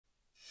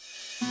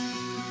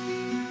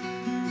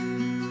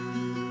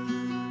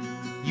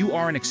You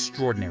are an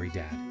extraordinary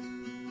dad.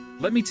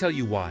 Let me tell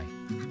you why.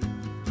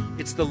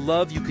 It's the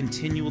love you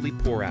continually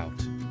pour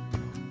out.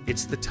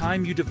 It's the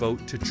time you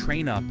devote to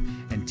train up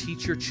and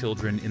teach your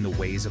children in the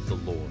ways of the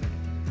Lord.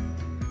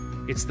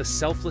 It's the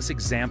selfless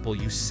example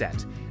you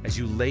set as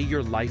you lay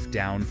your life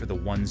down for the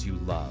ones you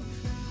love.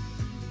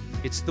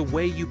 It's the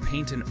way you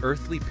paint an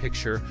earthly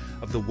picture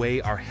of the way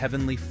our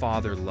Heavenly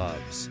Father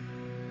loves.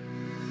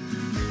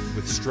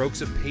 With strokes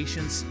of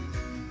patience,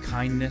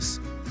 kindness,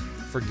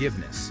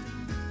 forgiveness,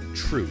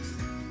 truth,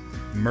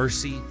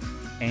 mercy,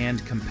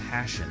 and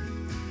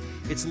compassion.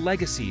 It's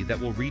legacy that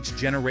will reach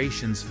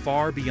generations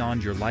far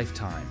beyond your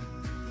lifetime.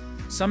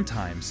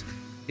 Sometimes,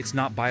 it's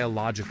not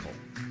biological.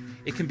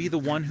 It can be the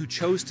one who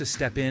chose to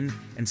step in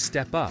and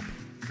step up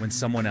when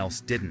someone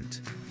else didn't.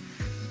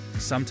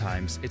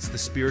 Sometimes, it's the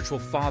spiritual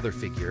father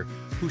figure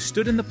who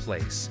stood in the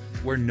place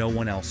where no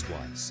one else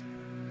was.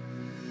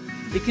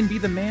 It can be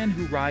the man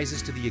who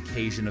rises to the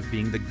occasion of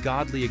being the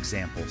godly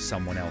example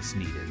someone else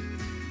needed.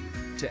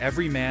 To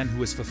every man who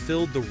has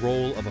fulfilled the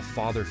role of a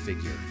father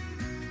figure,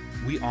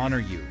 we honor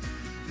you.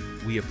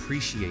 We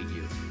appreciate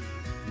you.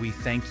 We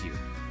thank you.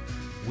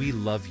 We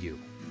love you.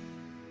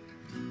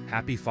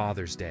 Happy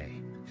Father's Day.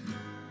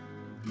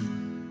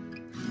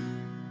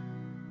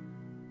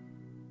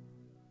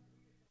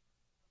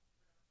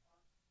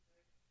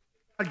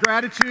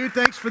 Gratitude,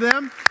 thanks for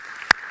them.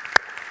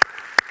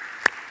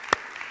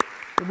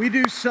 We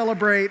do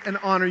celebrate and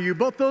honor you,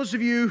 both those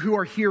of you who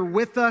are here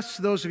with us,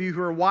 those of you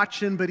who are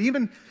watching, but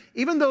even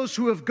those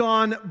who have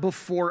gone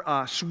before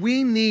us.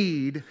 We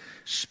need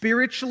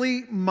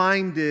spiritually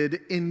minded,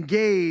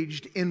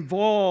 engaged,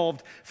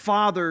 involved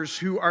fathers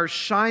who are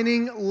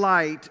shining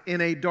light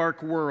in a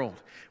dark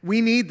world. We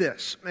need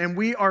this, and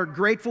we are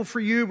grateful for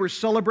you. We're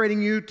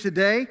celebrating you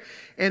today.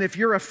 And if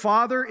you're a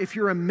father, if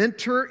you're a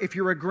mentor, if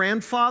you're a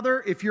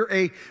grandfather, if you're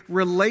a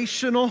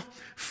relational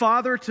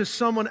father to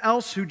someone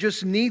else who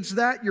just needs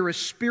that, you're a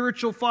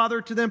spiritual father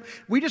to them,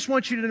 we just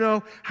want you to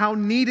know how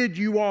needed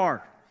you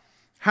are,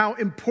 how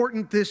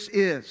important this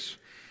is.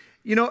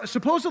 You know,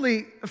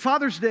 supposedly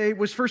Father's Day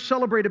was first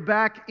celebrated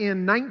back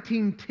in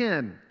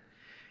 1910,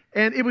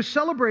 and it was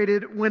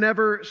celebrated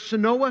whenever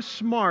Sonoa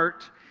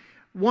Smart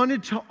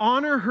wanted to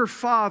honor her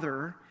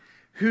father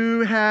who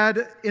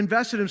had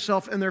invested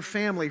himself in their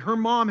family. Her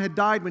mom had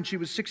died when she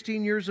was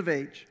 16 years of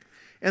age,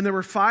 and there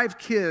were 5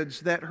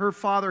 kids that her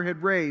father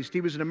had raised. He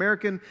was an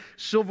American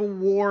Civil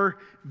War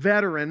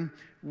veteran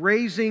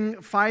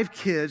raising 5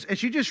 kids, and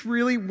she just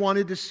really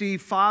wanted to see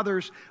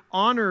fathers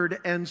honored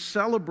and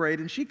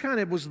celebrated, and she kind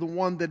of was the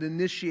one that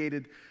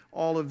initiated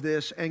all of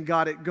this and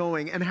got it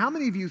going. And how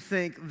many of you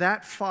think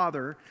that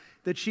father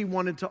that she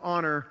wanted to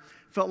honor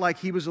felt like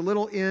he was a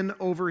little in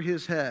over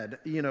his head,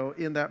 you know,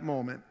 in that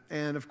moment?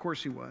 And of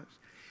course he was.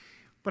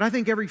 But I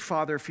think every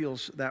father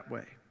feels that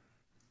way.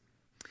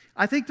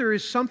 I think there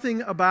is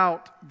something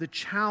about the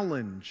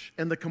challenge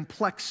and the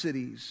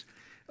complexities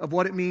of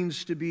what it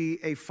means to be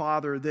a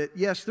father that,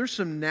 yes, there's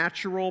some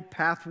natural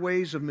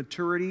pathways of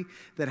maturity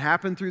that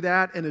happen through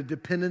that and a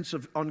dependence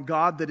on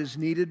God that is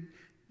needed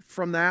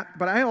from that.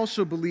 But I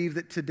also believe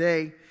that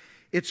today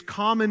it's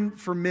common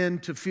for men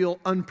to feel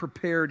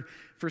unprepared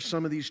for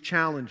some of these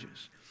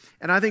challenges.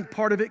 And I think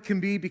part of it can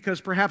be because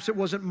perhaps it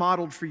wasn't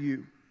modeled for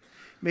you.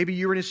 Maybe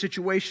you were in a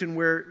situation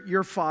where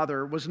your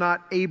father was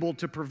not able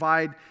to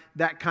provide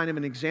that kind of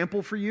an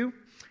example for you.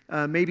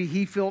 Maybe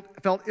he felt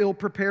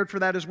ill-prepared for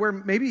that as well.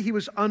 Maybe he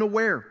was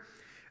unaware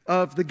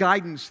of the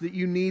guidance that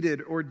you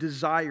needed or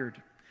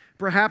desired.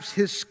 Perhaps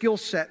his skill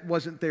set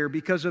wasn't there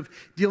because of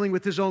dealing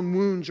with his own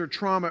wounds or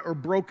trauma or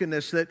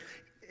brokenness that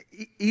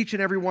each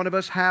and every one of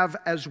us have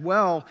as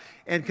well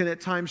and can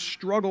at times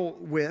struggle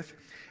with.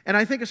 And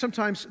I think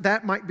sometimes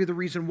that might be the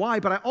reason why.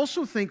 But I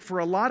also think for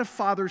a lot of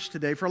fathers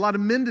today, for a lot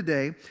of men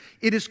today,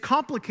 it is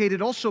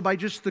complicated also by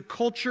just the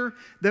culture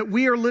that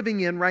we are living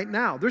in right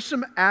now. There's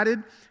some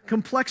added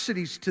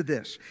complexities to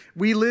this.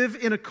 We live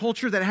in a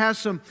culture that has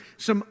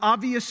some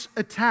obvious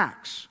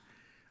attacks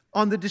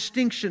on the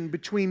distinction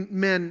between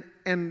men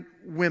and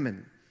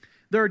women.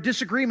 There are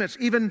disagreements,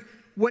 even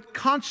what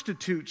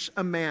constitutes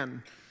a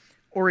man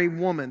or a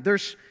woman.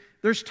 There's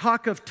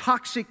talk of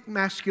toxic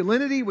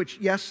masculinity, which,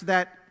 yes,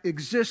 that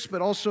exists,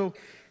 but also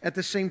at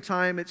the same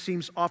time, it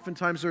seems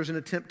oftentimes there's an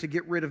attempt to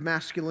get rid of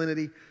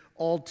masculinity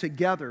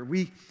altogether.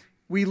 We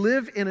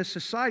live in a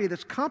society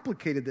that's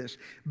complicated this.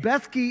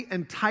 Bethke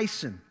and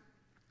Tyson,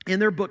 in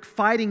their book,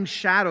 Fighting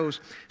Shadows,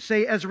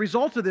 say as a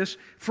result of this,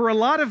 for a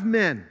lot of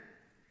men,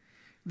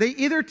 they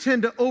either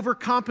tend to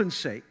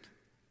overcompensate,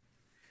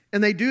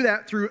 and they do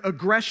that through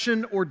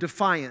aggression or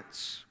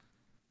defiance,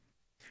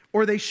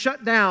 or they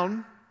shut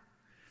down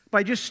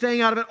by just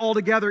staying out of it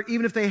altogether,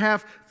 even if they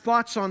have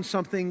thoughts on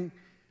something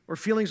or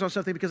feelings on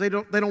something, because they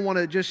don't want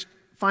to just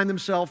find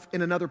themselves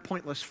in another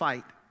pointless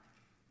fight.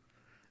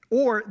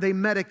 Or they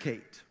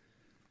medicate.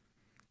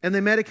 And they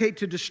medicate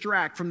to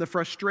distract from the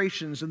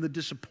frustrations and the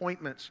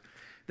disappointments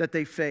that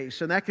they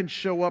face. And that can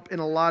show up in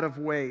a lot of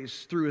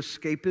ways through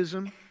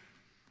escapism,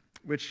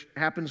 which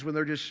happens when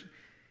they're just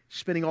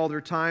spending all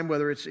their time,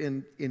 whether it's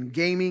in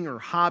gaming or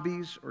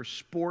hobbies or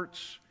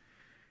sports,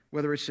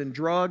 whether it's in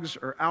drugs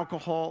or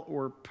alcohol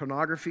or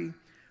pornography.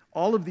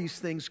 All of these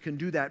things can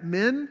do that.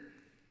 Men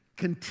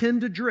can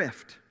tend to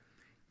drift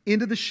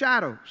into the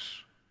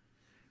shadows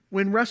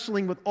when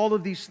wrestling with all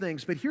of these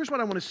things. But here's what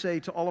I want to say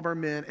to all of our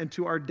men and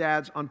to our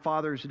dads on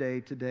Father's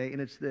Day today,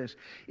 and it's this.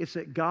 It's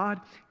that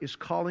God is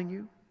calling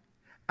you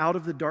out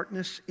of the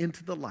darkness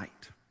into the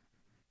light.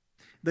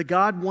 That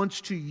God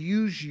wants to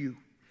use you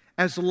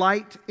as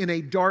light in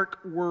a dark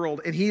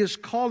world, and He is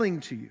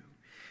calling to you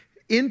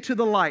into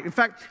the light. In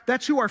fact,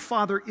 that's who our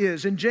Father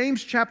is. In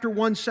James chapter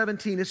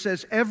 1:17, it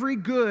says, every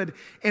good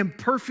and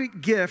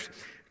perfect gift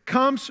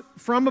comes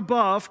from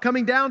above,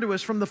 coming down to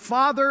us from the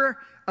Father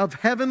of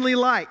heavenly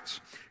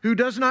lights, who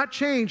does not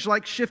change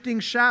like shifting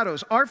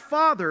shadows. Our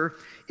Father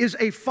is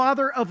a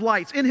Father of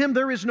lights. In Him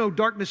there is no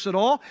darkness at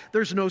all.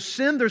 There's no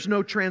sin. There's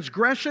no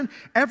transgression.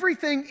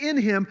 Everything in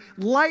Him,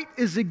 light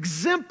is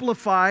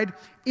exemplified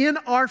in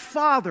our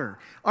Father,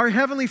 our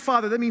Heavenly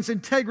Father. That means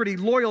integrity,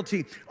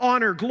 loyalty,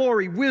 honor,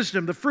 glory,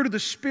 wisdom, the fruit of the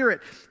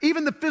Spirit,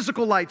 even the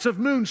physical lights of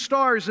moon,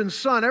 stars, and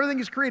sun. Everything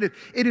is created.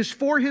 It is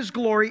for His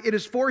glory. It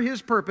is for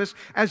His purpose.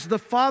 As the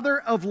Father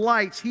of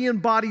lights, He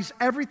embodies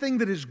everything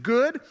that is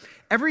good,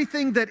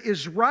 everything that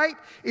is right.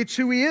 It's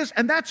who He is,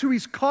 and that's who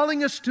He's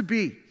calling us to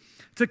be.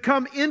 To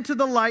come into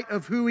the light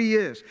of who He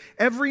is.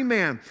 Every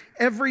man,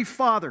 every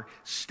father,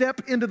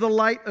 step into the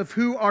light of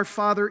who our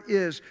Father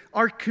is.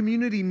 Our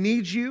community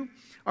needs you.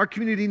 Our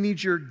community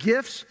needs your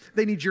gifts.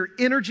 They need your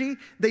energy.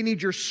 They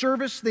need your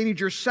service. They need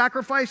your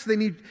sacrifice.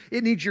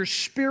 It needs your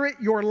spirit,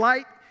 your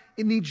light.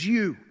 It needs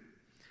you.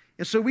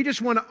 And so we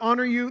just want to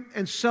honor you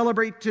and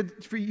celebrate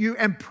for you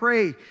and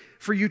pray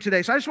for you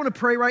today. So I just want to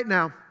pray right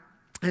now.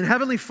 And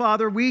Heavenly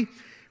Father, we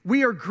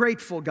are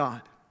grateful,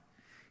 God,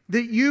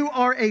 that you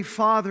are a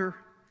Father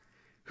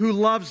who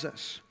loves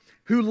us,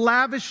 who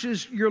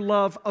lavishes your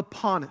love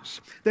upon us,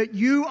 that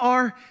you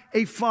are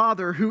a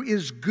Father who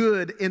is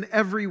good in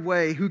every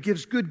way, who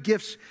gives good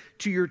gifts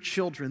to your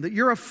children, that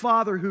you're a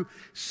Father who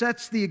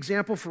sets the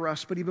example for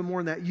us, but even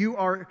more than that, you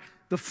are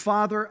the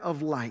Father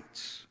of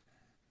lights,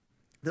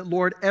 that,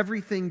 Lord,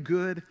 everything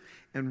good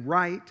and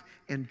right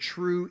and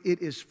true,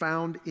 it is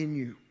found in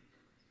you.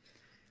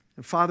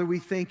 And Father, we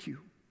thank you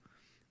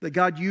that,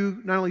 God,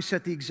 you not only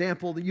set the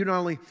example, that you not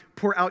only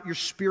pour out your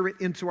Spirit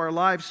into our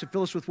lives to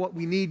fill us with what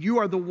we need, you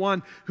are the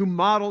one who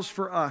models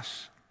for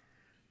us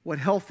what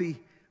healthy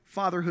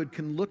fatherhood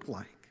can look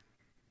like.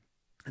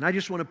 And I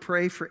just want to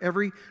pray for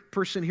every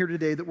person here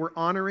today that we're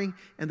honoring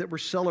and that we're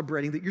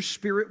celebrating, that your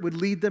Spirit would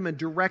lead them and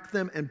direct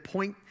them and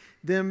point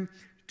them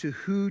to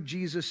who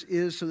Jesus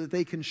is so that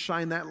they can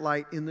shine that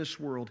light in this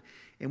world.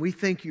 And we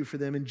thank you for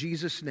them in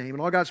Jesus' name. And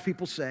all God's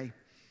people say,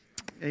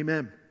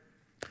 amen.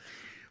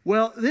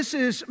 Well, this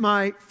is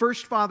my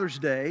first Father's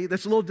Day.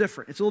 That's a little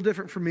different. It's a little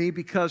different for me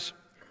because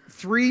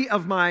 3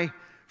 of my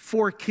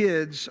 4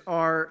 kids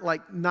are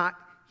not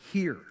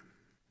here.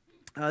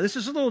 This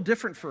is a little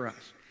different for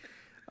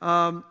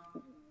us.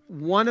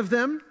 One of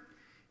them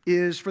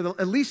is for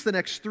at least the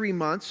next 3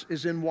 months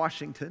is in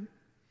Washington.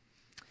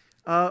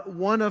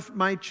 One of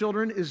my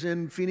children is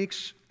in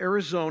Phoenix,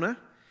 Arizona,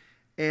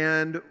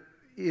 and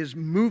is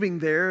moving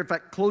there. In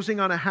fact, closing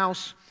on a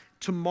house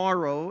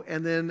tomorrow,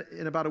 and then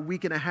in about a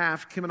week and a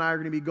half, Kim and I are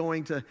going to be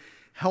going to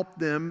help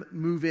them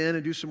move in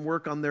and do some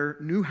work on their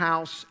new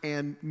house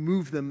and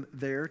move them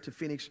there to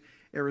Phoenix,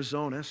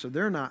 Arizona. So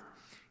they're not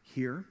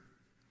here.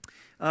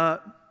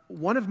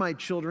 One of my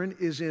children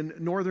is in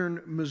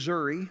northern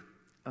Missouri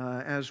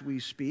as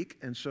we speak,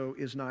 and so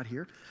is not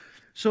here.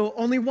 So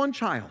only one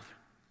child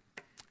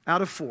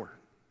out of 4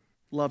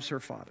 loves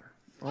her father.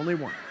 Only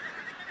one.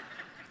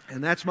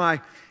 And that's my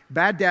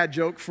bad dad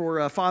joke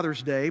for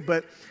Father's Day,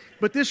 but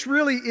this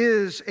really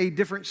is a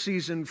different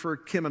season for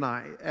Kim and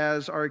I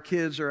as our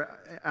kids are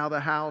out of the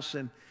house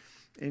and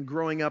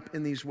growing up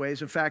in these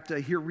ways. In fact,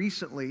 here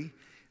recently,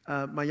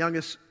 my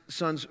youngest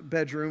son's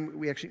bedroom,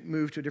 we actually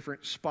moved to a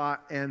different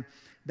spot, and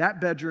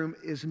that bedroom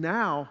is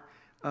now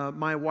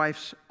my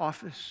wife's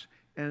office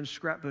and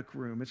scrapbook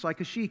room. It's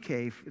like a she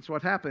cave. It's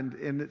what happened.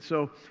 And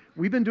so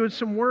we've been doing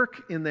some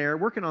work in there,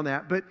 working on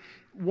that. But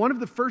one of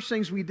the first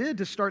things we did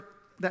to start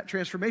that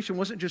transformation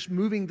wasn't just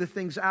moving the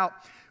things out,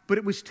 but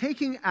it was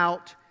taking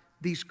out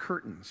these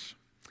curtains.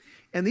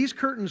 And these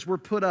curtains were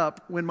put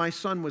up when my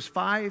son was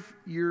 5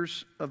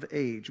 years of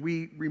age.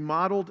 We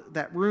remodeled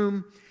that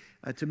room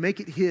to make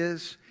it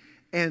his,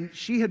 and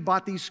she had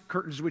bought these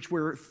curtains, which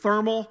were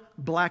thermal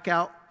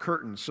blackout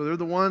curtains. So they're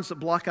the ones that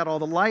block out all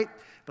the light,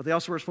 but they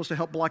also were supposed to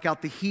help block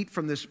out the heat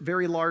from this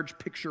very large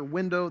picture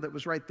window that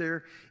was right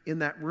there in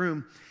that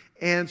room.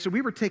 And so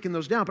we were taking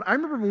those down. But I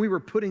remember when we were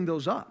putting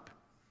those up.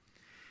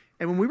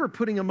 And when we were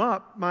putting them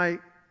up, my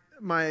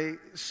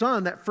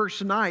son, that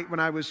first night when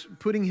I was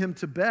putting him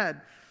to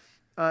bed,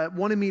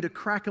 wanted me to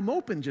crack him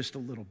open just a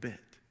little bit.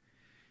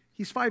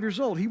 He's 5 years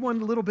old. He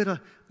wanted a little bit of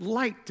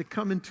light to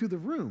come into the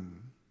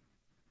room.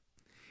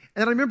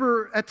 And I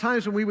remember at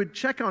times when we would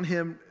check on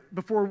him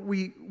before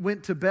we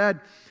went to bed,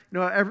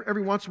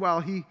 every once in a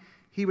while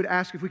he would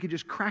ask if we could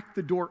just crack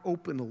the door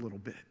open a little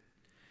bit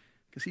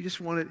Because he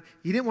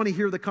didn't want to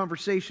hear the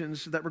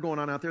conversations that were going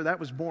on out there. That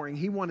was boring.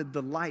 He wanted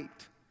the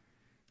light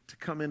to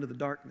come into the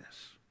darkness.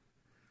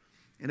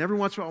 And every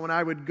once in a while when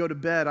I would go to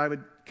bed, I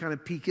would kind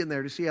of peek in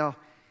there to see how,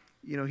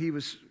 he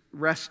was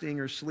resting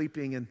or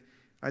sleeping, and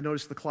I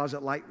noticed the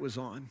closet light was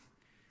on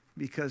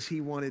because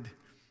he wanted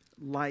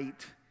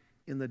light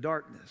in the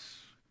darkness.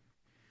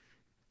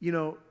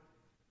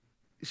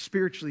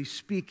 Spiritually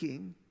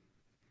speaking,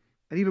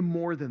 and even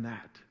more than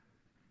that,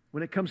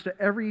 when it comes to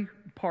every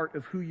part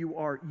of who you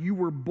are, you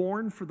were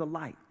born for the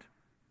light.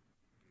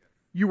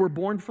 You were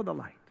born for the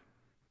light.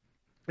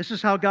 This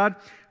is how God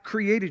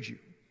created you.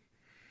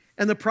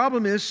 And the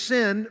problem is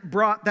sin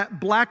brought that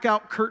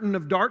blackout curtain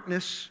of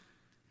darkness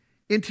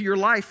into your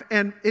life.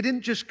 And it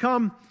didn't just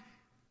come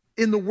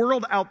in the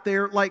world out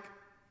there. Like,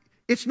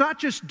 it's not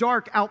just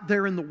dark out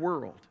there in the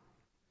world.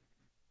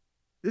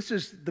 This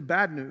is the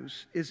bad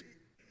news, is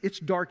it's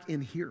dark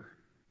in here.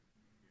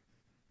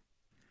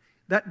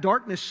 That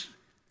darkness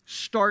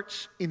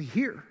starts in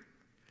here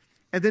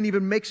and then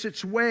even makes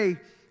its way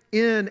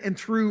in and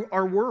through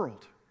our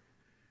world.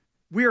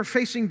 We are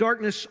facing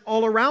darkness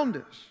all around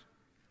us.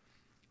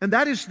 And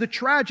that is the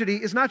tragedy,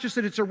 is not just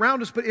that it's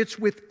around us, but it's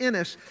within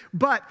us.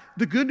 But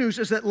the good news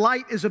is that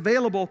light is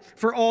available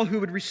for all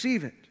who would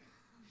receive it.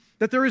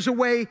 That there is a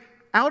way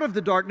out of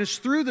the darkness,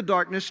 through the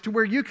darkness, to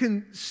where you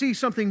can see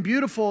something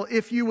beautiful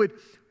if you would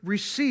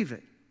receive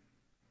it.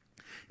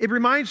 It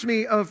reminds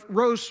me of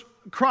Rose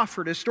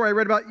Crawford, a story I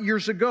read about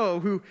years ago,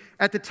 who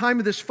at the time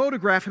of this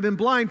photograph had been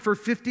blind for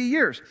 50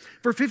 years.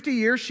 For 50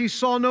 years, she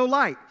saw no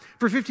light.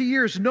 For 50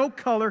 years, no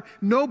color,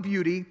 no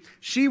beauty.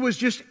 She was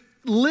just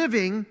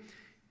living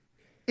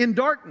in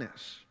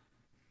darkness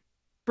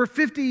for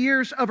 50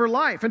 years of her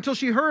life, until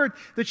she heard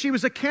that she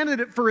was a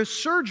candidate for a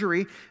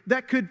surgery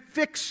that could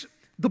fix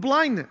the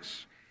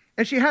blindness.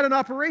 And she had an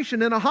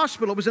operation in a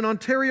hospital. It was in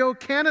Ontario,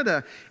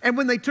 Canada. And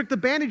when they took the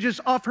bandages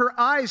off her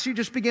eyes, she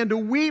just began to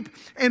weep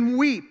and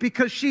weep,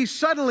 because she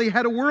suddenly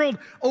had a world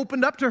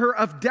opened up to her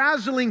of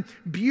dazzling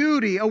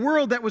beauty, a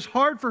world that was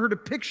hard for her to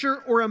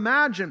picture or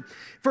imagine.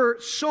 For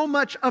so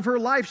much of her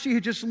life, she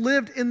had just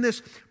lived in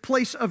this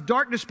place of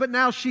darkness, but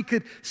now she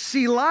could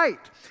see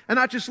light. And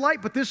not just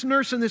light, but this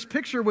nurse in this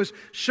picture was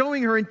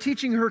showing her and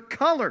teaching her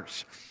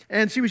colors.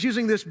 And she was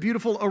using this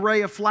beautiful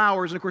array of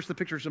flowers. And of course, the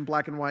picture's in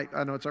black and white.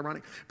 I know it's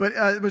ironic. But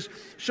it was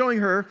showing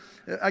her,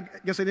 I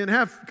guess I didn't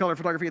have color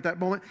photography at that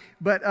moment,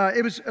 but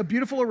it was a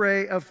beautiful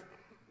array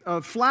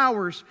of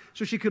flowers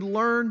so she could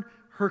learn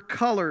her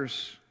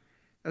colors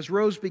as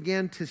Rose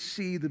began to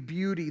see the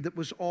beauty that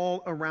was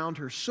all around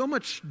her. So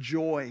much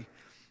joy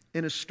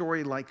in a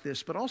story like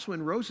this, but also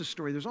in Rose's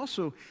story, there's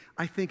also,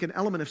 I think, an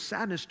element of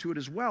sadness to it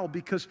as well,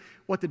 because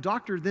what the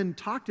doctor then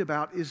talked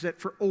about is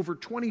that for over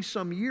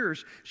 20-some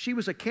years, she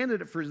was a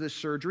candidate for this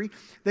surgery.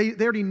 They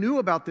already knew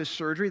about this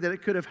surgery, that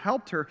it could have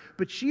helped her,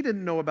 but she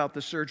didn't know about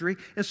the surgery.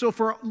 And so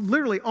for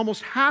literally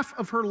almost half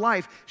of her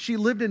life, she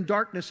lived in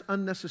darkness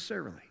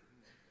unnecessarily.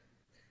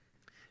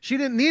 She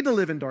didn't need to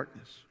live in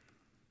darkness.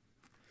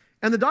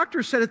 And the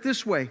doctor said it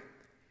this way.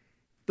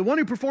 The one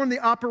who performed the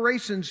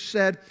operations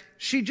said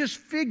she just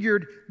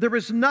figured there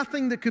was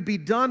nothing that could be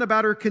done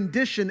about her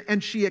condition,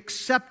 and she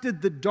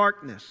accepted the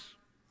darkness.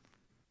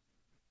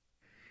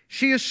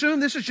 She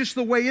assumed this is just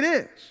the way it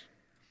is.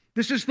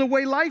 This is the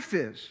way life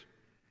is.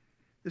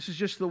 This is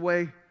just the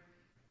way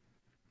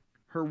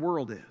her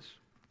world is.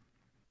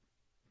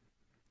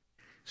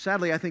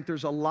 Sadly, I think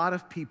there's a lot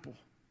of people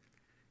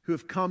who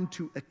have come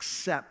to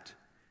accept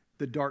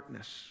the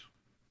darkness.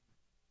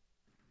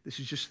 This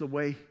is just the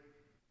way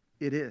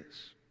it is.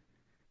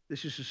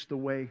 This is just the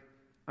way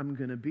I'm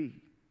going to be.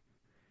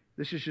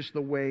 This is just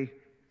the way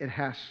it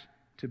has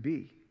to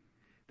be.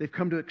 They've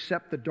come to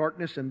accept the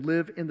darkness and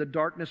live in the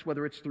darkness,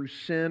 whether it's through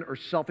sin or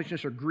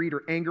selfishness or greed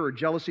or anger or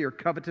jealousy or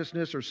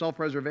covetousness or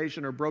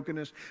self-preservation or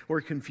brokenness or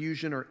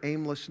confusion or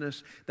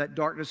aimlessness. That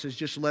darkness has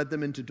just led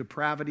them into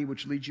depravity,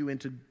 which leads you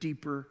into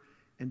deeper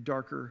and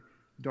darker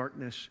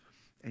darkness.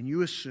 And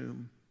you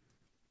assume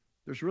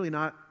there's really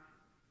not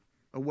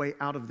a way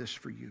out of this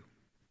for you.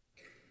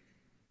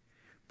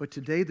 But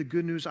today, the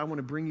good news I want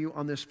to bring you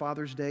on this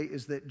Father's Day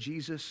is that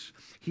Jesus,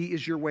 He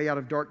is your way out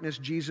of darkness.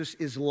 Jesus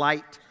is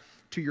light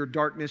to your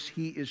darkness.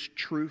 He is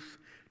truth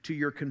to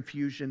your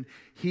confusion.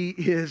 He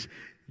is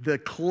the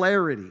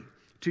clarity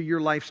to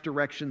your life's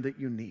direction that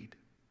you need.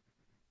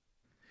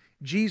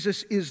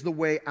 Jesus is the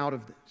way out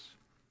of this.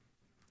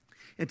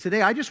 And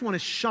today, I just want to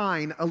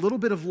shine a little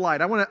bit of light.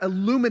 I want to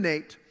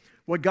illuminate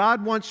what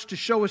God wants to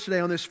show us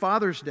today on this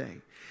Father's Day.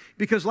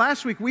 Because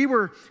last week we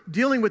were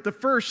dealing with the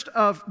first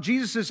of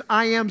Jesus'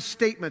 I am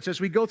statements as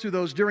we go through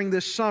those during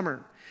this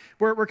summer.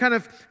 We're kind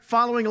of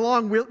following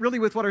along really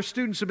with what our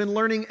students have been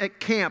learning at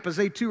camp as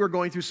they too are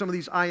going through some of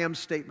these I am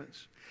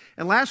statements.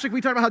 And last week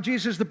we talked about how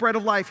Jesus is the bread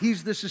of life.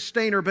 He's the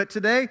sustainer. But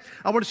today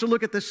I want us to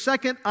look at the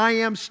second I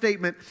am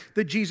statement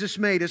that Jesus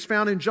made. It's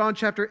found in John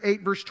chapter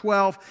 8, verse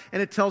 12.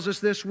 And it tells us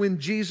this: when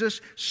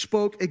Jesus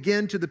spoke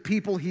again to the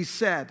people, He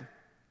said,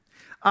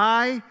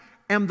 I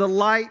am the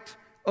light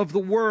of the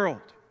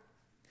world.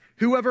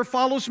 Whoever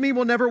follows me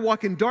will never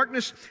walk in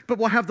darkness, but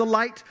will have the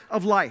light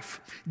of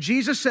life.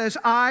 Jesus says,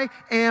 I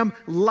am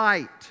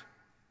light.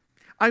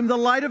 I'm the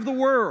light of the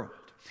world.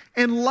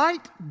 And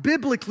light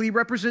biblically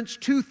represents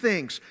two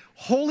things: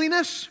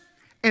 holiness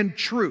and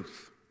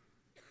truth.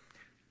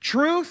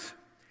 Truth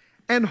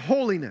and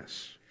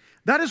holiness.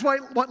 That is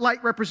what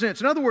light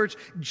represents. In other words,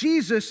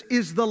 Jesus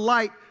is the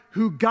light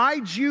who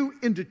guides you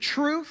into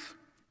truth,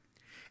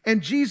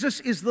 and Jesus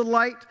is the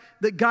light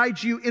that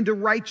guides you into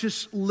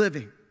righteous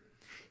living.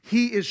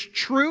 He is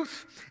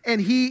truth and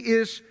He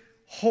is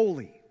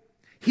holy.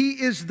 He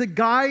is the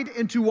guide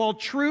into all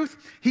truth.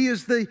 He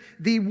is the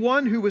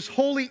one who is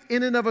holy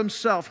in and of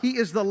Himself. He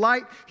is the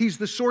light. He's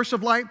the source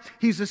of light.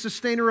 He's the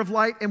sustainer of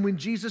light. And when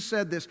Jesus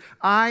said this,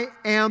 I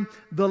am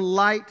the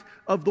light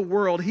of the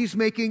world, He's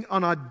making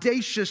an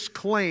audacious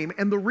claim.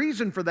 And the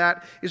reason for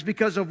that is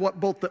because of what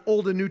both the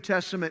Old and New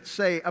Testament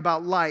say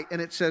about light. And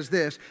it says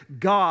this: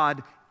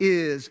 God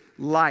is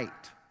light.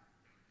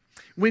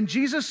 When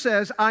Jesus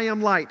says, I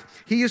am light,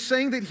 He is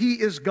saying that He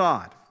is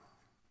God.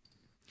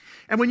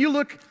 And when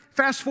you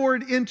fast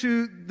forward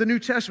into the New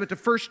Testament to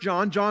 1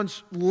 John,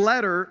 John's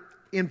letter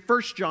in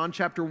 1 John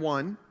chapter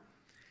 1,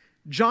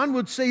 John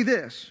would say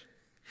this.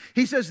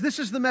 He says, this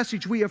is the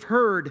message we have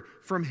heard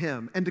from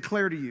Him and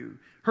declare to you.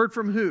 Heard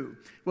from who?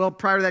 Well,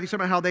 prior to that, he's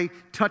talking about how they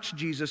touched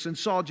Jesus and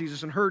saw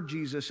Jesus and heard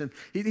Jesus. And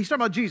he's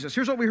talking about Jesus.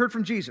 Here's what we heard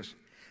from Jesus: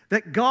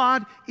 that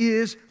God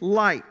is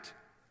light.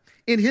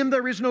 In Him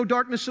there is no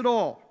darkness at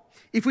all.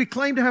 If we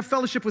claim to have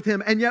fellowship with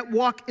Him and yet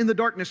walk in the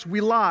darkness, we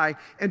lie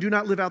and do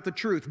not live out the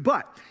truth.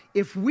 But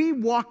if we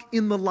walk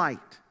in the light,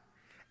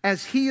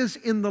 as He is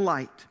in the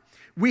light,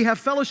 we have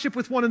fellowship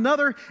with one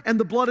another, and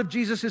the blood of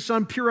Jesus, His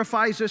Son,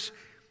 purifies us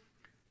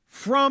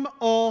from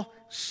all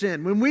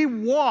sin. When we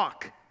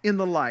walk in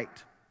the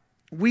light,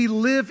 we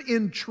live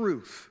in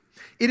truth.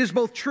 It is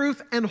both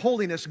truth and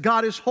holiness.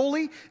 God is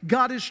holy.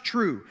 God is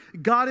true.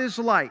 God is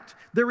light.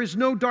 There is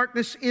no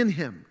darkness in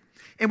Him.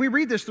 And we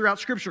read this throughout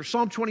Scripture.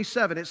 Psalm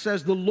 27, it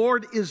says, the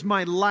Lord is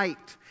my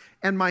light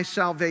and my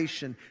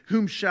salvation.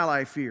 Whom shall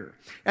I fear?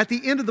 At the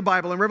end of the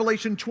Bible, in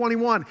Revelation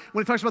 21,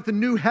 when it talks about the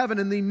new heaven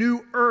and the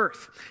new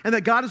earth, and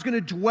that God is going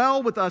to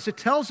dwell with us, it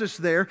tells us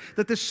there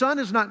that the sun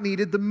is not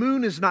needed, the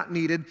moon is not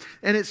needed,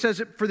 and it says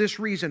it for this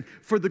reason: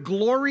 for the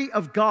glory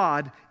of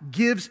God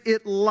gives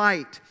it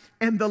light,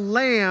 and the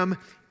Lamb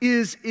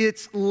is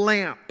its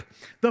lamp.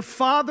 The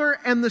Father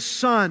and the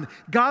Son,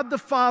 God the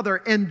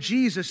Father and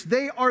Jesus,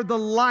 they are the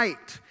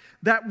light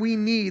that we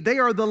need. They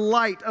are the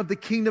light of the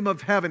kingdom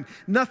of heaven.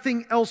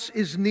 Nothing else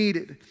is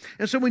needed.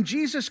 And so when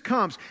Jesus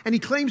comes and He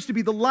claims to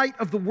be the light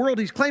of the world,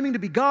 He's claiming to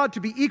be God, to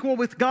be equal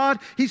with God.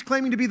 He's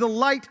claiming to be the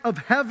light of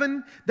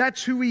heaven.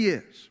 That's who He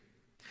is.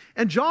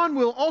 And John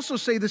will also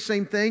say the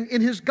same thing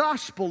in his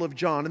Gospel of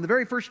John, in the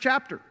very first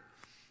chapter.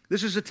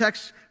 This is a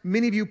text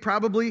many of you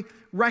probably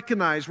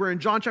recognize, where in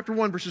John chapter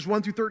 1, verses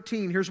 1 through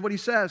 13, here's what he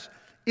says: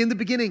 in the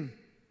beginning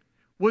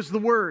was the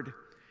Word,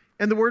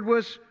 and the Word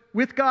was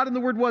with God, and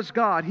the Word was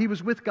God. He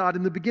was with God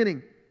in the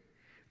beginning.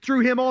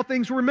 Through Him all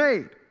things were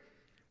made.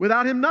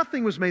 Without Him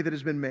nothing was made that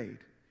has been made.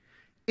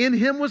 In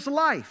Him was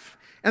life,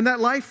 and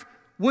that life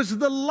was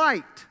the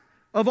light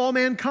of all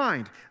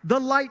mankind. The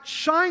light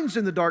shines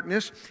in the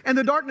darkness, and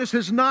the darkness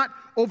has not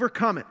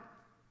overcome it.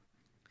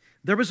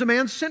 There was a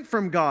man sent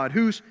from God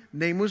whose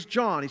name was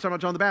John. He's talking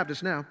about John the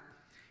Baptist now.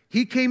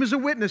 He came as a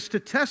witness to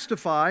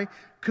testify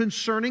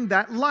concerning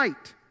that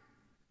light,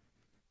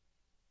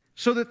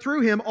 so that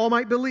through him all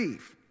might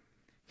believe.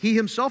 He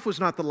himself was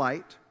not the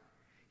light.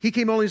 He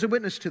came only as a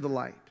witness to the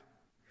light.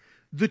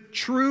 The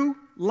true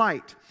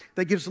light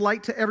that gives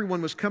light to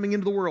everyone was coming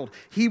into the world.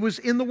 He was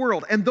in the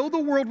world, and though the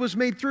world was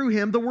made through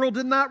Him, the world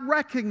did not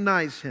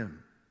recognize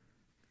Him.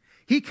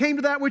 He came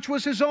to that which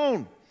was His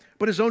own,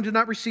 but His own did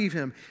not receive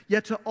Him.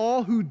 Yet to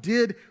all who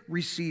did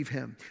receive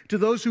Him, to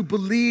those who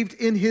believed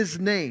in His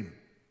name,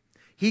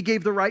 He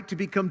gave the right to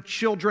become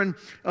children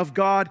of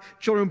God,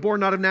 children born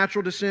not of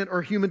natural descent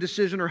or human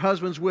decision or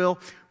husband's will,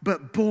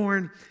 but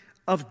born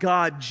of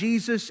God.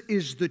 Jesus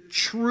is the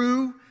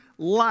true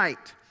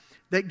light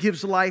that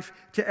gives life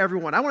to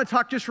everyone. I want to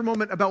talk just for a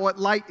moment about what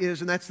light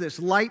is, and that's this: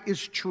 light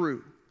is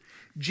true.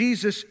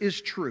 Jesus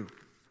is true.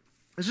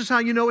 This is how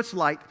you know it's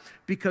light,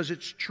 because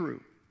it's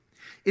true.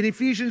 In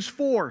Ephesians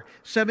 4,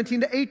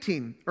 17 to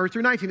 18, or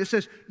through 19, it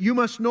says, you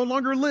must no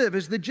longer live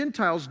as the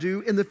Gentiles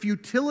do in the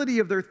futility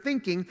of their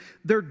thinking.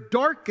 They're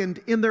darkened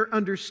in their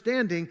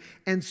understanding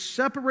and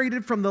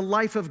separated from the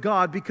life of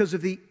God because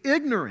of the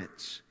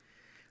ignorance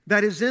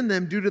that is in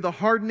them due to the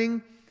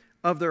hardening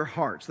of their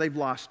hearts. They've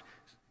lost,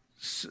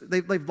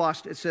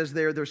 it says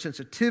there, their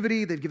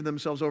sensitivity. They've given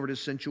themselves over to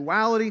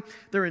sensuality.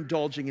 They're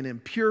indulging in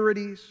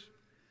impurities.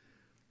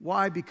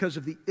 Why? Because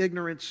of the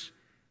ignorance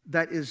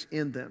that is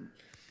in them.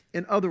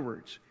 In other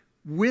words,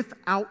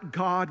 without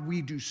God,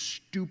 we do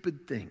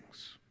stupid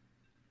things.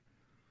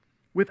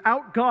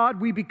 Without God,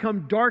 we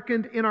become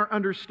darkened in our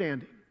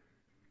understanding.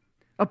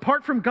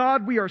 Apart from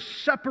God, we are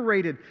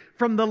separated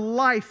from the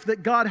life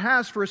that God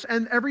has for us.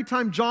 And every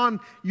time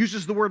John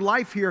uses the word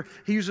life here,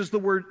 he uses the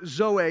word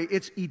Zoe.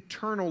 It's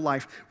eternal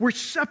life. We're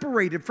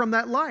separated from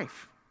that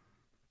life.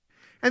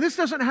 And this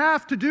doesn't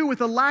have to do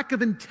with a lack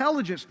of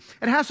intelligence.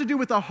 It has to do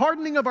with the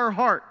hardening of our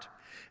heart.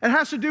 It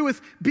has to do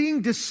with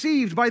being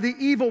deceived by the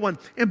evil one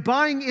and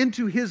buying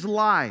into his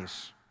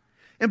lies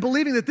and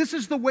believing that this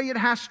is the way it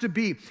has to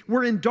be.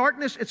 We're in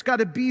darkness, it's got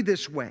to be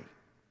this way.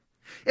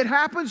 It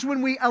happens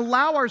when we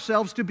allow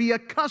ourselves to be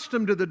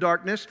accustomed to the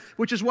darkness,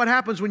 which is what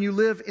happens when you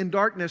live in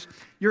darkness.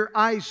 Your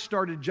eyes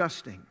start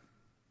adjusting.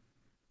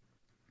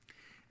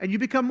 And you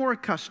become more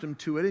accustomed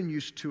to it and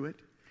used to it.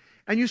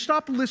 And you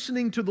stop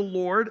listening to the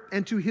Lord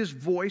and to his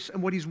voice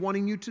and what he's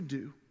wanting you to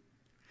do.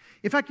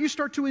 In fact, you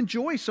start to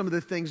enjoy some of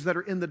the things that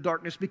are in the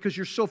darkness because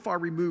you're so far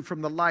removed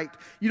from the light.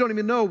 You don't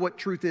even know what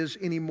truth is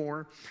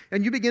anymore.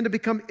 And you begin to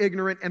become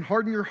ignorant and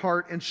harden your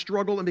heart and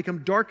struggle and become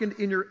darkened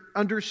in your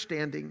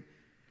understanding.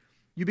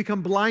 You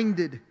become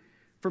blinded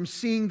from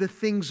seeing the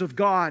things of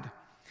God.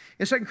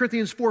 In 2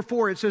 Corinthians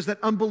 4:4, it says that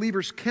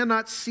unbelievers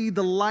cannot see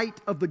the light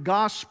of the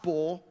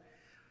gospel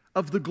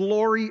of the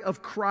glory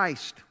of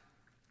Christ.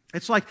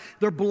 It's like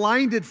they're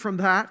blinded from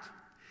that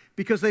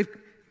because they've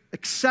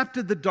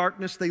accepted the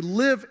darkness. They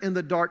live in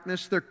the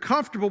darkness. They're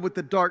comfortable with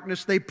the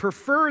darkness. They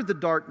prefer the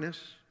darkness.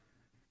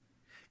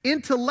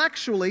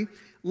 Intellectually,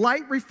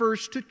 light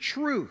refers to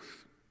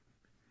truth,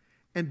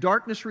 and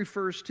darkness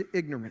refers to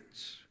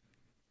ignorance.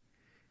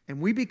 And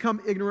we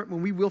become ignorant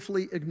when we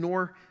willfully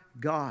ignore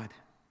God.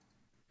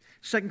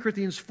 2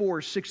 Corinthians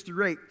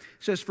 4:6-8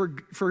 says,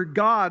 For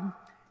God,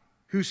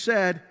 who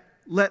said,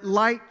 let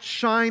light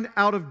shine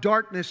out of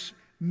darkness,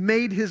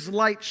 made his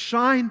light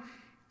shine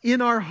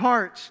in our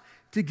hearts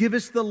to give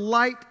us the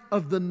light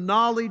of the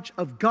knowledge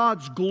of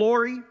God's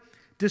glory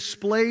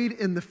displayed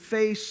in the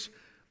face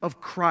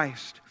of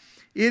Christ.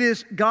 It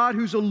is God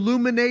who's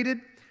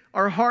illuminated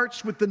our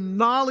hearts with the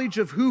knowledge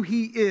of who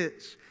he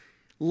is.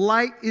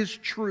 Light is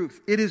truth.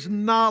 It is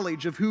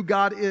knowledge of who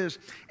God is.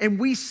 And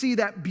we see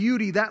that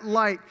beauty, that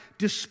light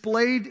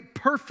displayed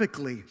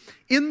perfectly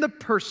in the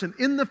person,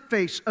 in the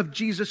face of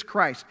Jesus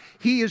Christ.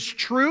 He is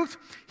truth.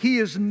 He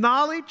is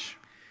knowledge.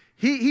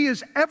 He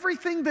is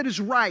everything that is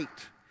right.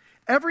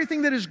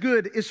 Everything that is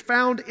good is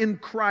found in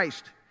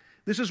Christ.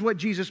 This is what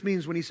Jesus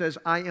means when he says,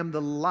 I am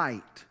the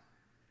light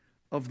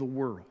of the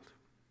world.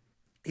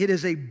 It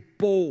is a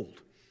bold,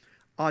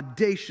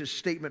 audacious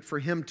statement for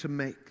him to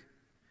make.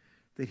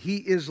 That he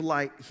is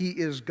light, he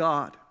is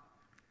God.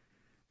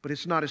 But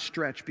it's not a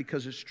stretch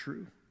because it's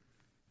true.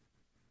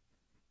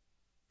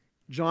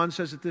 John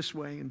says it this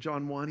way in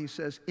John 1. He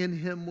says, in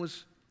him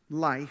was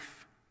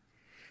life,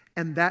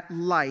 and that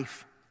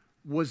life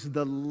was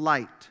the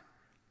light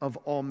of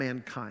all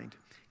mankind.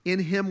 In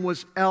him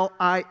was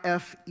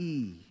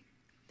L-I-F-E.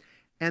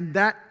 And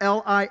that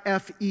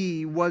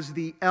L-I-F-E was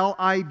the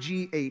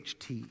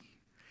L-I-G-H-T.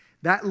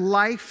 That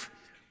life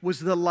was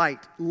the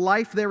light.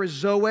 Life there is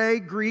Zoe,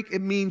 Greek.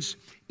 It means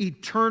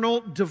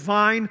eternal,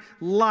 divine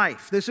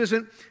life. This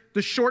isn't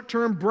the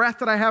short-term breath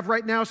that I have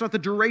right now. It's not the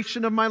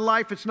duration of my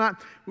life. It's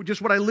not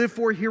just what I live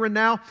for here and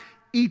now.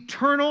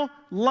 Eternal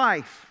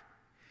life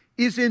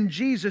is in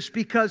Jesus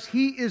because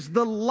he is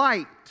the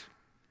light.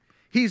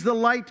 He's the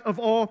light of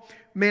all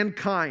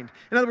mankind.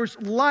 In other words,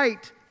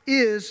 light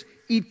is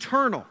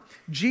eternal.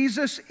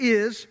 Jesus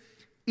is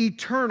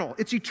eternal.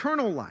 It's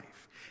eternal life.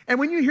 And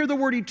when you hear the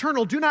word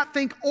eternal, do not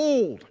think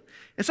old.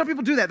 And some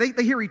people do that.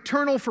 They hear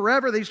eternal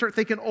forever, they start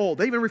thinking old.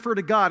 They even refer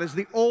to God as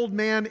the old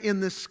man in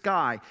the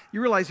sky.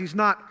 You realize he's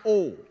not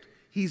old.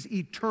 He's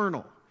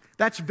eternal.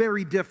 That's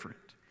very different.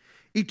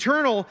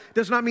 Eternal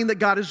does not mean that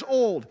God is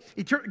old.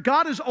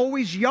 God is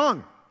always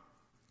young.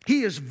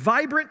 He is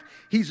vibrant.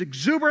 He's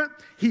exuberant.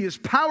 He is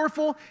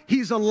powerful.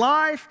 He's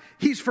alive.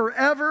 He's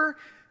forever.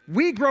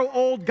 We grow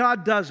old.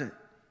 God doesn't.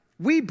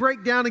 We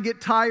break down and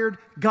get tired.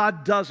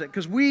 God doesn't,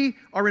 because we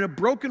are in a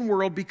broken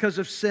world because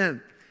of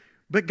sin.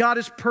 But God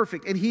is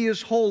perfect, and he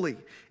is holy,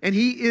 and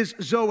he is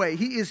Zoe.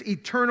 He is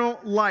eternal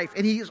life,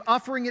 and he is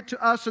offering it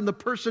to us in the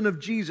person of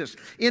Jesus.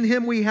 In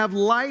him we have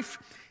life,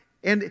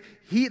 and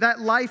that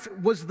life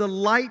was the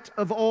light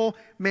of all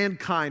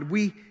mankind.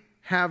 We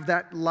have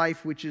that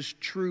life which is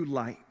true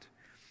light,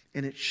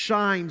 and it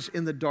shines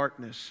in the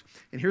darkness.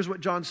 And here's what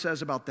John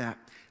says about that.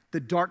 The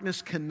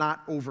darkness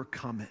cannot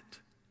overcome it.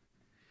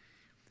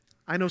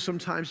 I know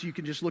sometimes you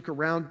can just look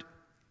around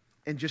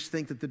and just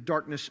think that the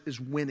darkness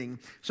is winning.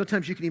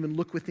 Sometimes you can even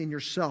look within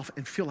yourself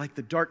and feel like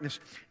the darkness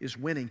is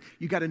winning.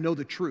 You got to know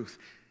the truth.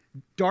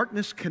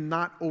 Darkness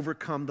cannot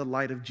overcome the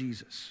light of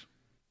Jesus.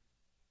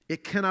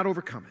 It cannot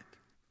overcome it.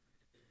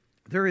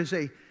 There is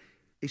a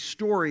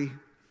story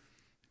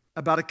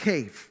about a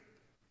cave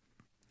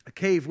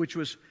which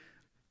was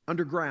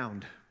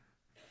underground,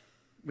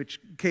 which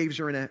caves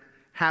are in a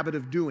habit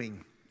of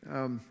doing.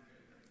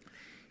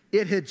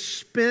 It had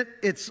spent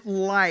its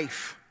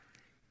life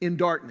in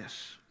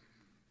darkness.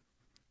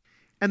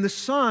 And the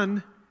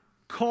sun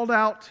called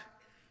out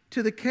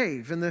to the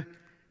cave. And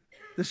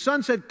the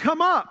sun said, come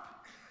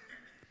up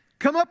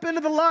into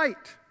the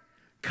light.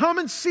 Come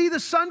and see the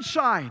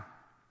sunshine.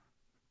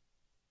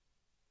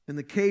 And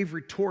the cave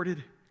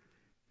retorted,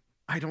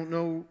 I don't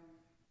know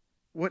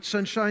what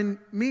sunshine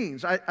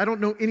means. I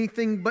don't know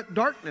anything but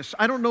darkness.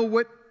 I don't know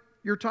what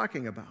you're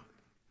talking about.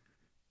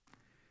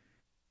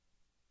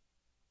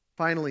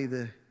 Finally,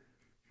 the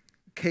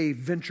cave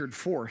ventured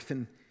forth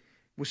and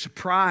was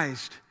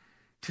surprised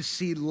to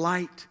see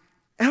light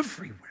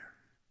everywhere.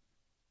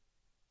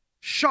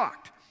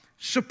 Shocked,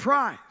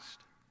 surprised.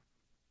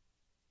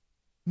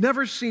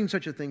 Never seen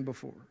such a thing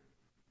before.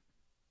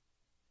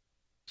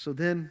 So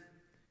then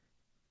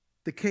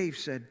the cave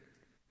said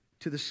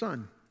to the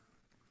sun,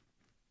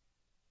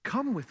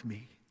 "Come with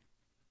me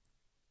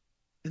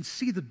and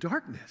see the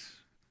darkness."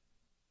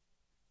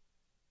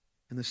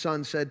 And the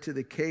sun said to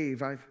the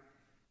cave, I've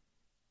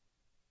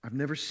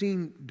never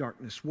seen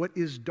darkness. What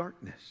is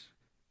darkness?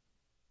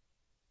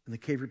 And the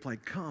cave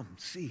replied, "Come,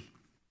 see."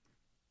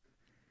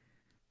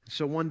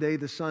 So one day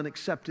the sun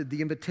accepted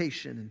the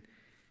invitation and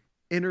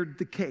entered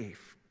the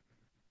cave.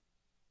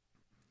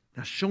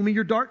 "Now show me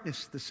your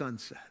darkness," the sun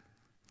said.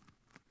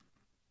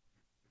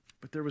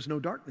 But there was no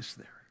darkness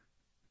there.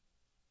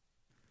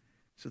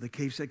 So the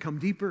cave said, "Come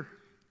deeper."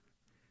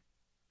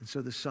 And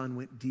so the sun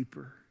went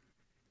deeper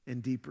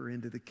and deeper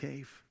into the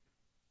cave.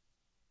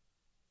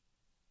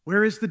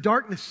 "Where is the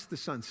darkness?" the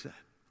sun said.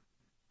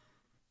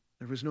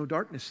 There was no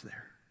darkness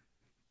there.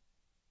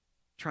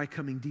 "Try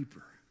coming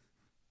deeper."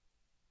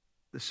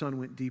 The sun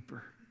went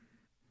deeper,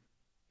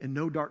 and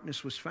no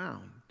darkness was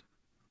found.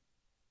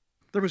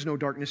 There was no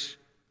darkness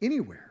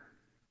anywhere.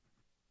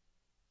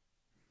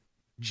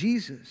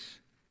 Jesus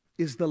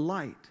is the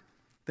light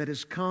that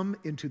has come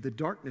into the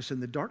darkness,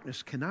 and the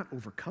darkness cannot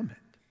overcome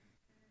it.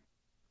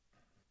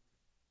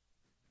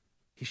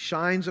 He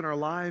shines in our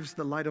lives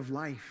the light of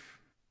life.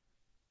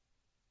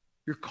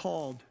 You're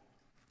called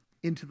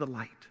into the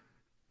light.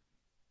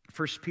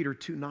 1 Peter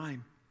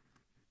 2:9.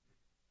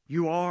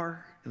 You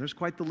are, and there's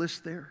quite the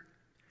list there,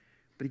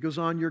 but he goes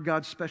on, "You're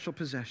God's special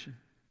possession,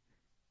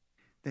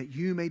 that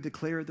you may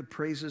declare the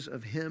praises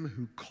of him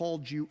who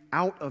called you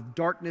out of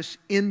darkness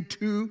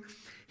into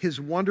his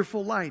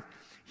wonderful light."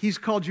 He's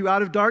called you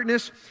out of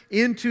darkness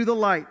into the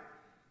light.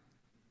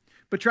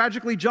 But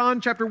tragically, John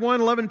chapter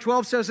 1, 11,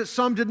 12 says that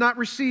some did not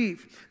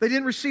receive. They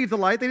didn't receive the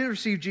light. They didn't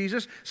receive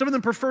Jesus. Some of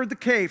them preferred the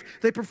cave.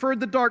 They preferred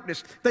the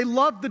darkness. They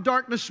loved the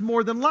darkness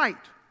more than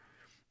light.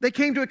 They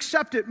came to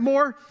accept it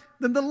more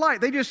than the light.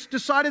 They just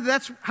decided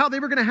that's how they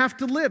were going to have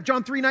to live.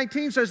 John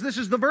 3:19 says this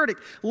is the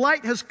verdict.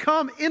 Light has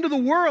come into the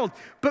world,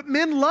 but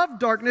men loved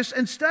darkness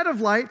instead of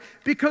light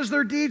because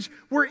their deeds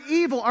were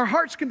evil. Our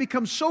hearts can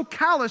become so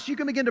callous, you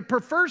can begin to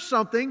prefer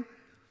something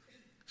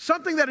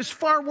that is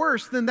far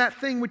worse than that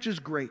thing which is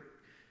great.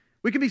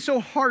 We can be so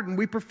hardened,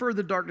 we prefer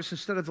the darkness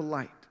instead of the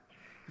light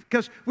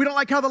because we don't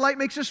like how the light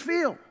makes us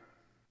feel.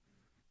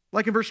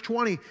 Like in verse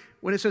 20,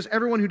 when it says,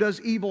 "Everyone who does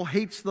evil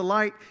hates the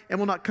light and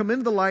will not come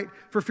into the light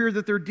for fear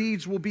that their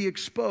deeds will be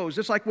exposed."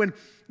 It's like when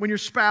your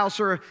spouse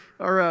or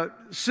a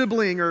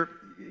sibling or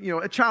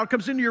a child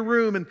comes into your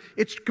room and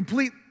it's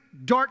complete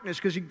darkness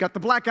because you've got the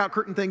blackout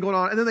curtain thing going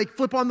on, and then they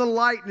flip on the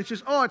light and it's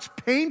just, it's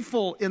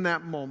painful in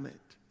that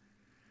moment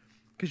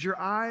because your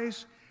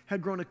eyes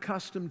had grown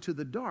accustomed to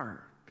the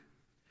dark.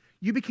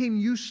 You became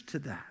used to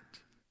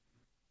that.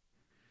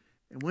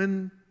 And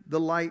when the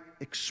light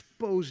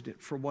exposed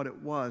it for what it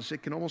was,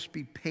 it can almost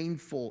be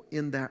painful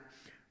in that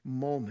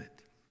moment.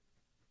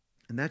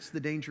 And that's the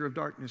danger of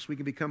darkness. We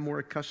can become more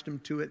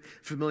accustomed to it,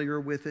 familiar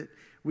with it.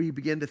 We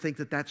begin to think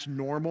that that's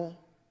normal,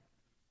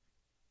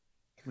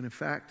 when in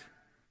fact,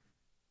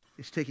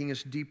 it's taking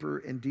us deeper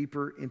and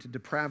deeper into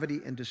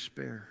depravity and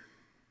despair.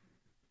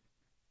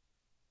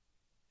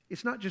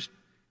 It's not just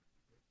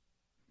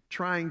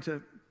trying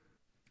to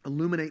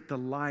illuminate the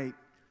light.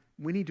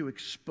 We need to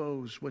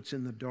expose what's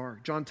in the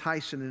dark. John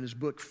Tyson, in his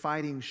book,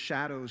 Fighting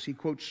Shadows, he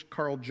quotes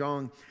Carl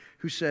Jung,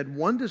 who said,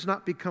 "One does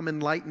not become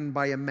enlightened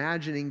by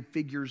imagining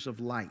figures of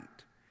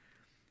light,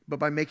 but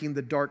by making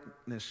the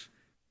darkness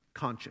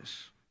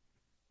conscious."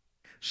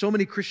 So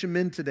many Christian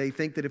men today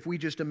think that if we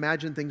just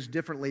imagine things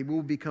differently, we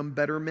will become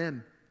better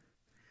men.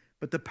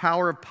 But the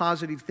power of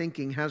positive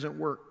thinking hasn't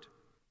worked.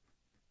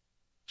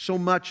 So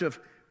much of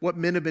what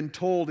men have been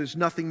told is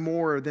nothing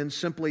more than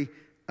simply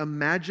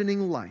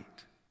imagining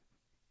light.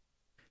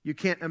 You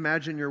can't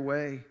imagine your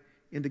way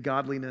into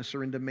godliness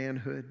or into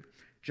manhood.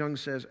 Jung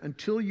says,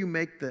 until you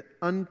make the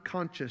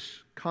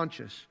unconscious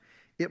conscious,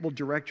 it will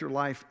direct your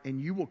life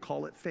and you will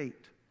call it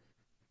fate.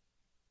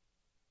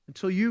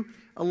 Until you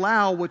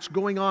allow what's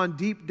going on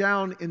deep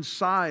down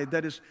inside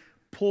that is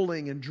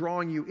pulling and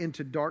drawing you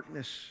into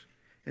darkness,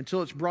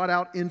 until it's brought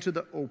out into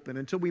the open,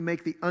 until we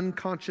make the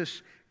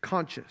unconscious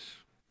conscious,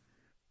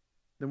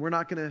 then we're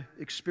not going to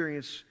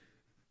experience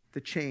the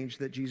change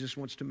that Jesus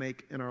wants to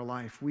make in our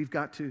life. We've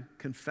got to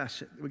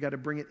confess it. We've got to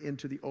bring it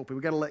into the open.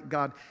 We've got to let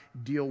God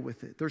deal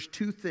with it. There's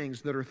two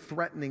things that are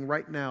threatening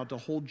right now to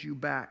hold you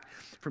back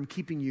from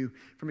keeping you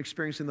from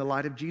experiencing the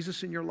light of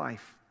Jesus in your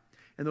life.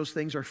 And those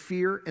things are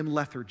fear and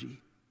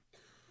lethargy.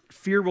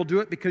 Fear will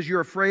do it because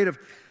you're afraid of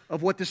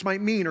what this might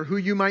mean or who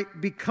you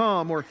might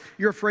become, or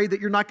you're afraid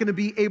that you're not going to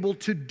be able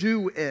to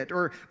do it,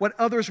 or what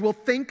others will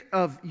think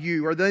of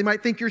you, or they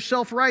might think you're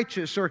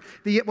self-righteous, or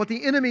what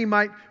the enemy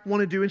might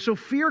want to do. And so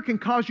fear can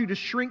cause you to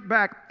shrink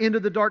back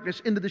into the darkness,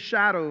 into the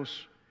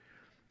shadows.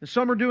 And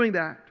some are doing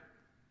that.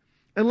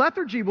 And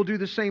lethargy will do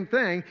the same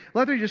thing.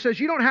 Lethargy just says,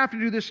 you don't have to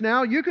do this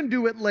now. You can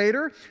do it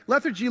later.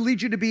 Lethargy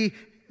leads you to be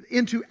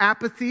into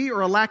apathy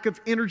or a lack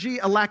of energy,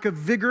 a lack of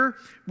vigor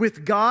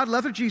with God.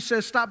 Lethargy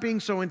says, stop being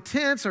so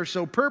intense or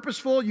so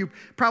purposeful. You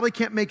probably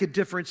can't make a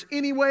difference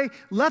anyway.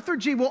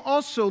 Lethargy will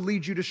also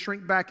lead you to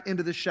shrink back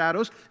into the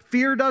shadows.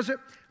 Fear does it.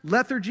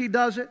 Lethargy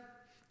does it.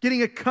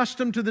 Getting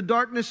accustomed to the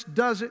darkness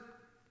does it.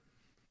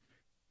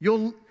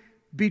 You'll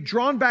be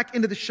drawn back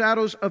into the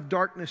shadows of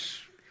darkness.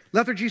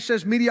 Lethargy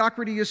says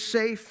mediocrity is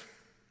safe.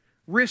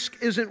 Risk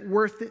isn't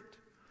worth it.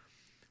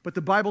 But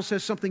the Bible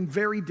says something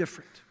very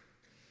different.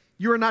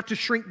 You are not to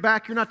shrink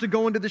back. You're not to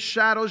go into the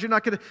shadows. You're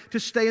not going to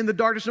stay in the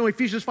darkness. No,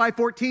 Ephesians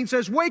 5:14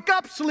 says, wake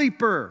up,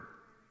 sleeper.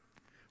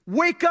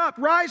 Wake up,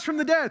 rise from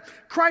the dead.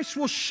 Christ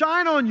will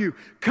shine on you.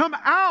 Come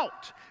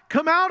out.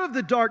 Come out of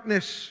the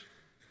darkness.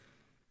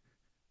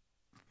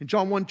 In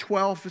John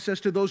 1:12, it says,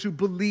 to those who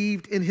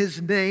believed in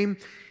his name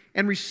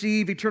and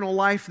receive eternal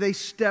life, they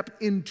step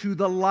into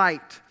the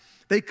light.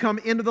 They come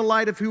into the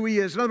light of who he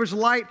is. In other words,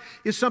 light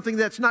is something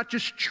that's not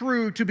just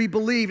true to be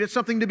believed. It's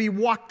something to be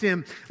walked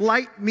in.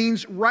 Light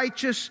means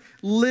righteous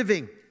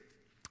living.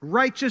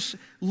 Righteous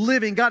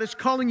living. God is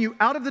calling you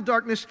out of the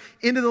darkness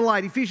into the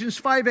light. Ephesians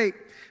 5:8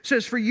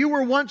 says, for you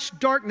were once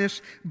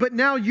darkness, but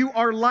now you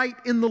are light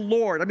in the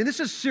Lord. I mean, this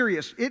is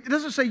serious. It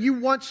doesn't say you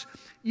once,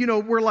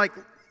 were like,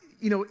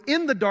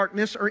 in the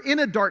darkness or in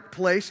a dark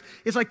place.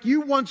 It's like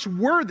you once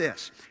were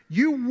this.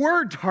 You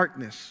were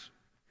darkness.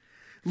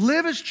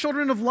 Live as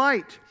children of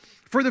light,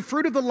 for the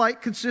fruit of the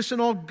light consists in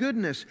all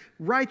goodness,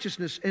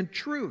 righteousness, and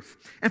truth.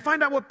 And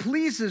find out what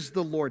pleases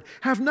the Lord.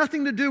 Have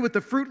nothing to do with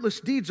the fruitless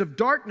deeds of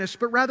darkness,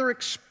 but rather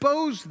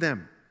expose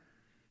them.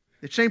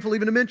 It's shameful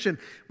even to mention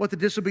what the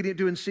disobedient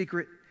do in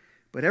secret.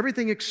 But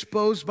everything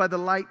exposed by the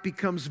light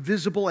becomes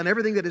visible, and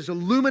everything that is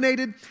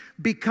illuminated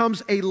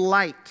becomes a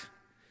light.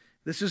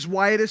 This is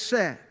why it is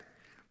said,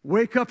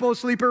 wake up, O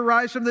sleeper,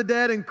 rise from the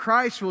dead, and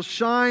Christ will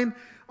shine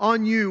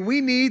on you.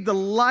 We need the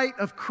light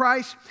of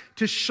Christ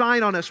to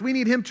shine on us. We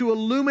need him to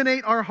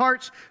illuminate our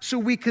hearts so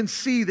we can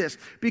see this,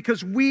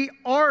 because we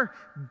are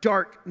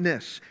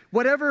darkness.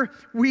 Whatever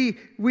we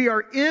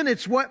are in,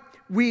 it's what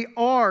we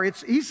are.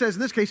 He says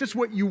in this case, it's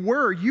what you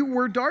were. You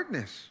were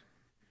darkness.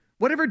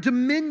 Whatever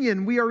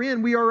dominion we are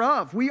in, we are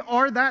of. We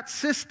are that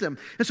system.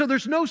 And so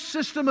there's no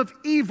system of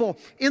evil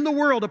in the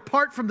world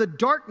apart from the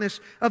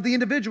darkness of the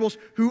individuals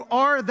who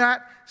are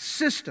that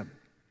system.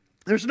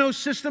 There's no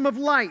system of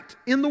light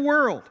in the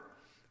world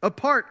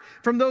apart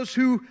from those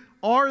who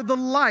are the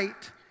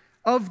light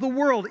of the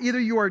world. Either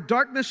you are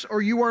darkness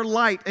or you are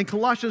light. And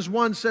Colossians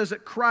 1 says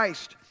that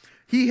Christ,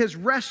 he has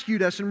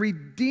rescued us and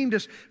redeemed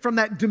us from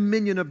that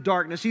dominion of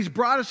darkness. He's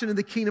brought us into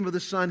the kingdom of the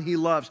Son he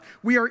loves.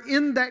 We are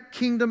in that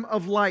kingdom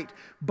of light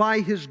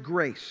by his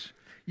grace.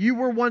 You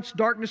were once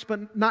darkness,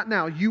 but not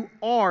now. You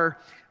are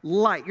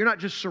light. You're not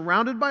just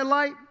surrounded by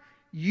light.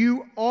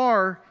 You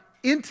are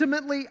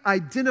intimately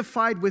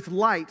identified with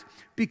light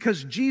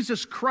because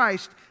Jesus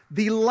Christ,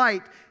 the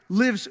light,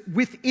 lives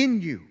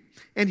within you.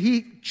 And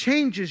he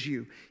changes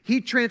you.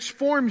 He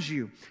transforms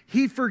you.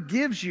 He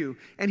forgives you.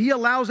 And he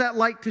allows that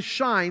light to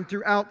shine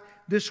throughout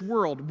this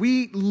world.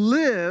 We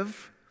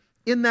live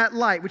in that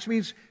light, which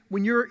means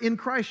when you're in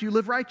Christ, you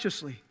live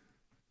righteously.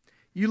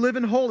 You live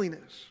in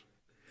holiness.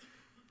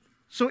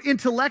 So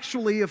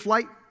intellectually, if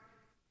light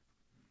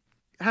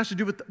has to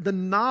do with the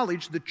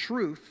knowledge, the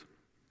truth,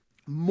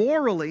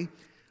 morally,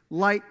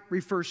 light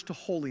refers to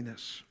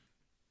holiness.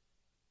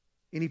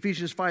 In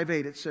Ephesians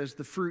 5:8, it says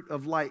the fruit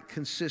of light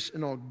consists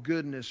in all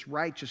goodness,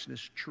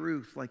 righteousness,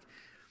 truth. Like,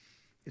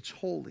 it's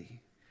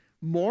holy.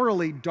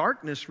 Morally,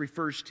 darkness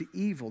refers to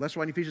evil. That's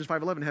why in Ephesians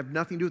 5:11, have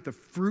nothing to do with the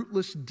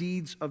fruitless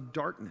deeds of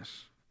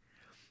darkness.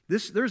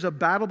 There's a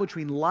battle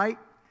between light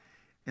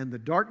and the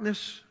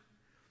darkness.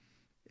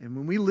 And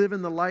when we live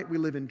in the light, we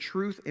live in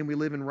truth and we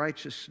live in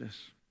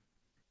righteousness.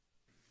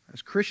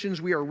 As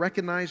Christians, we are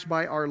recognized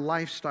by our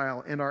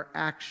lifestyle and our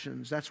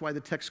actions. That's why the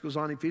text goes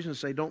on in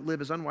Ephesians to say, don't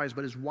live as unwise,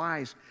 but as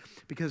wise,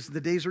 because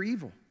the days are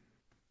evil.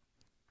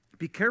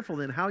 Be careful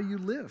then how you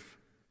live.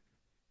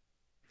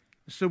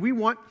 So we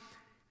want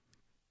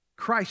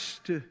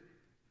Christ to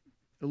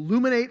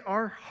illuminate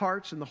our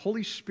hearts and the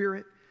Holy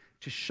Spirit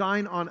to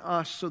shine on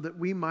us so that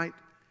we might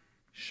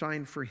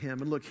shine for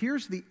him. And look,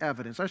 here's the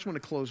evidence. I just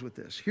want to close with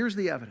this. Here's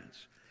the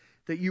evidence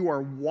that you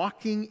are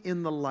walking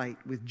in the light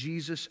with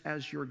Jesus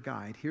as your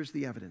guide. Here's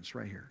the evidence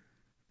right here.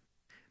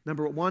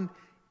 Number one,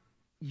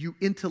 you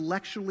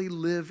intellectually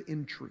live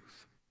in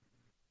truth.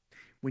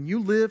 When you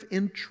live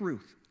in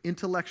truth,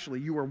 intellectually,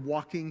 you are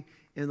walking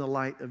in the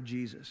light of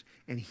Jesus,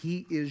 and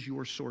he is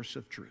your source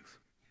of truth.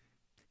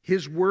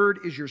 His word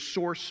is your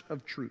source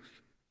of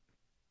truth.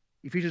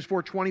 Ephesians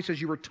 4:20 says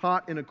you were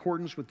taught in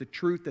accordance with the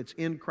truth that's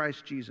in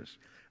Christ Jesus.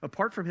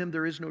 Apart from him,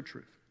 there is no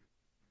truth.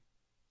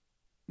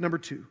 Number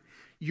two,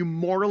 you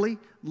morally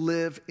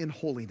live in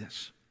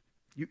holiness.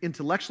 You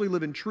intellectually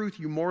live in truth.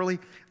 You morally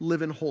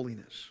live in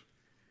holiness.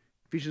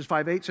 Ephesians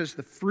 5:8 says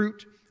the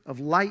fruit of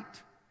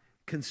light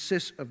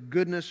consists of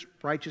goodness,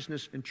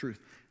 righteousness, and truth.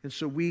 And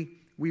so we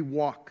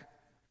walk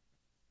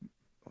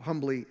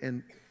humbly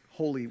and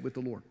holy with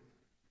the Lord.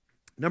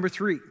 Number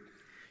 3,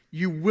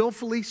 you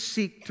willfully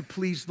seek to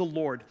please the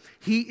Lord.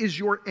 He is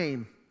your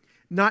aim,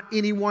 not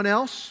anyone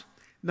else,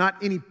 not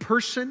any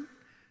person,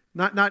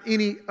 not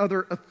any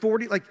other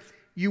authority. Like,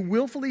 you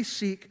willfully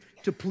seek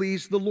to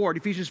please the Lord.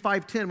 Ephesians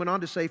 5:10 went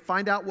on to say,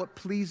 find out what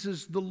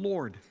pleases the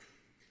Lord.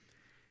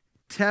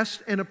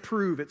 Test and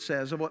approve, it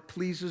says, of what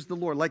pleases the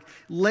Lord. Like,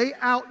 lay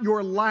out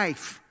your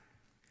life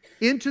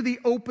into the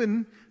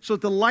open so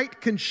that the light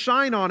can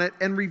shine on it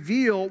and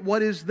reveal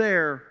what is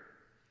there.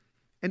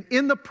 And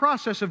in the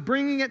process of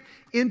bringing it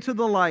into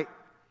the light,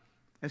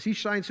 as He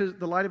shines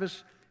the light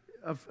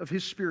of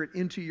His Spirit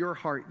into your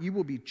heart, you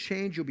will be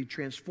changed, you'll be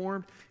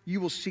transformed, you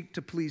will seek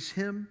to please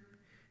Him.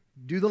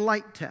 Do the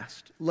light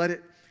test. Let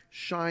it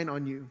shine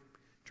on you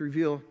to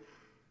reveal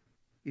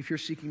if you're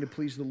seeking to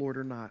please the Lord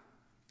or not.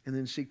 And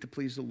then seek to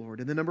please the Lord.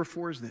 And then number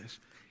 4 is this.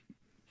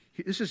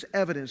 This is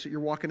evidence that you're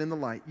walking in the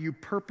light. You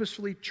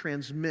purposefully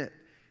transmit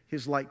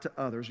His light to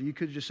others. Or you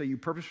could just say you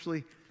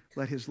purposefully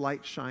let His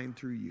light shine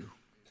through you.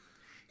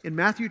 In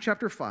Matthew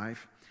chapter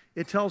 5,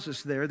 it tells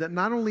us there that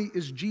not only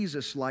is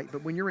Jesus light,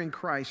 but when you're in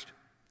Christ,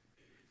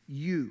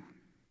 you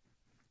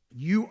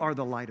are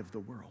the light of the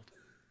world.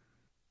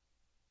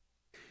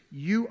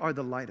 You are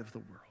the light of the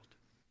world.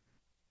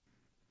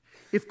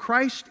 If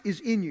Christ is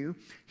in you,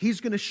 He's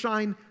going to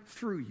shine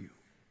through you.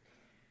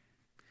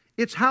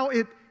 It's how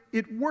it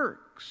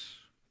works.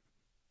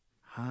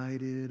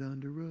 Hide it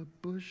under a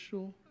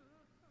bushel.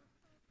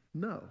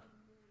 No.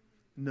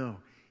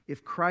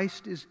 If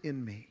Christ is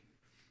in me,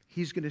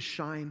 He's going to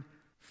shine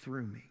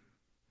through me.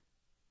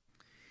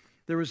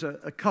 There was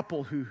a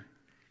couple who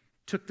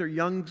took their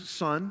young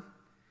son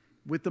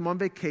with them on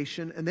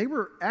vacation, and they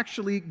were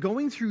actually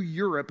going through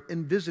Europe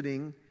and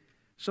visiting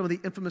some of the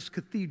infamous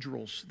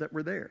cathedrals that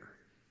were there,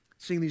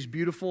 seeing these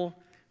beautiful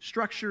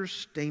structures,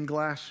 stained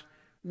glass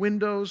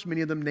windows,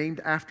 many of them named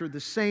after the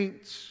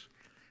saints,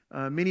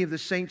 many of the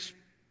saints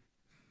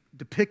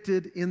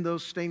depicted in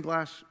those stained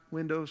glass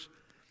windows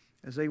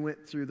as they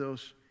went through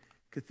those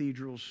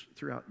cathedrals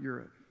throughout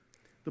Europe.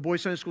 The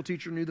boys' Sunday school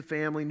teacher knew the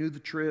family, knew the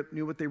trip,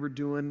 knew what they were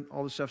doing,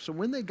 all this stuff. So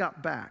when they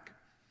got back,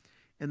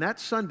 and that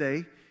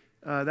Sunday,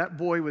 that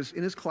boy was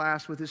in his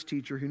class with his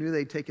teacher who knew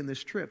they'd taken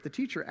this trip. The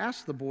teacher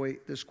asked the boy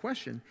this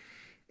question,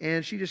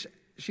 and she just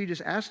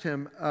asked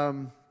him,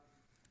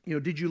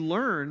 did you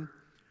learn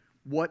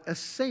what a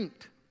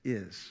saint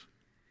is?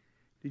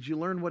 Did you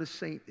learn what a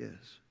saint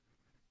is?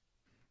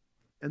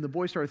 And the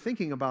boy started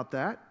thinking about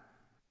that.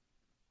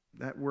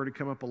 That word had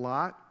come up a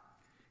lot.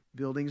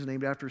 Buildings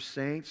named after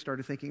saints.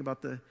 Started thinking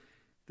about the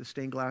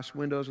stained glass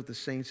windows with the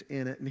saints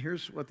in it. And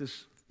here's what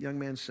this young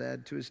man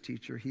said to his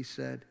teacher. He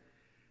said,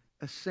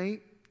 a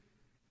saint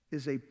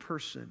is a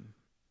person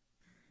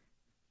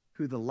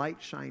who the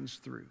light shines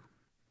through.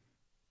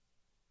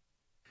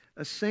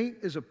 A saint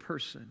is a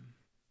person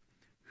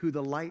who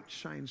the light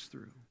shines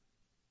through.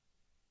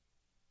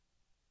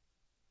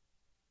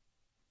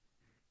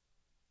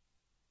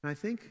 And I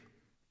think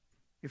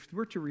if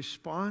we're to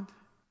respond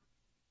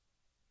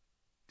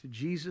to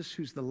Jesus,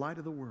 who's the light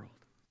of the world,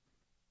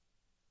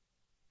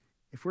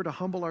 if we're to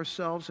humble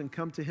ourselves and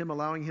come to Him,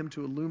 allowing Him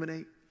to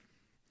illuminate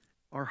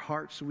our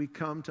hearts so we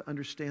come to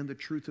understand the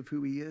truth of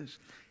who He is,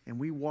 and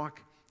we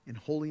walk in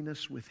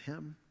holiness with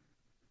Him,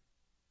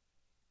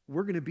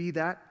 we're going to be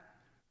that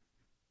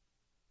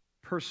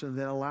person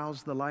that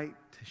allows the light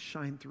to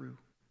shine through.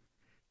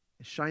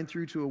 And shine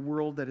through to a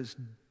world that is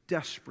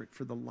desperate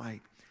for the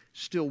light,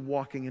 still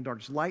walking in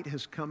darkness. Light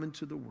has come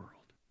into the world.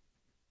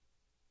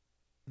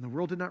 And the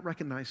world did not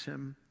recognize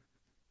Him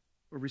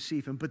or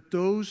receive Him. But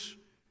those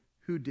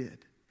who did,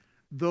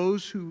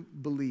 those who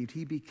believed,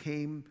 He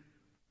became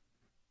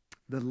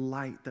the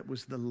light that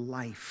was the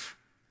life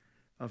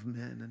of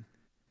men. And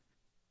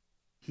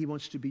He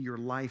wants to be your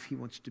life. He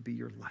wants to be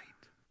your light.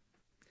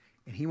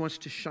 And He wants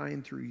to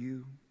shine through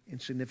you in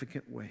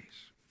significant ways.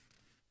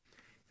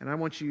 And I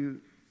want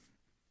you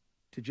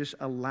to just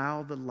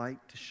allow the light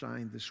to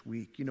shine this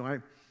week. You know,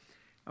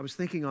 I was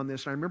thinking on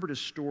this, and I remembered a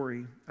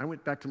story. I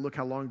went back to look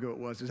how long ago it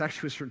was. It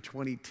actually was from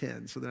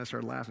 2010, so then I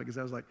started laughing because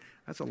I was like,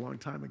 that's a long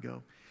time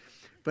ago.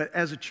 But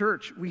as a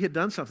church, we had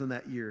done something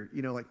that year.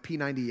 You know, like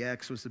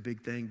P90X was the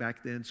big thing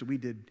back then, so we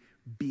did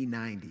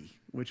B90,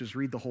 which is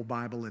read the whole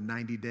Bible in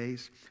 90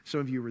 days. Some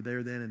of you were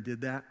there then and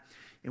did that.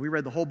 And we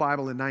read the whole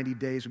Bible in 90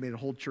 days. We made a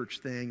whole church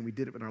thing, and we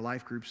did it in our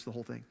life groups, the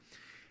whole thing.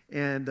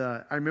 And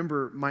I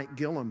remember Mike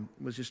Gillum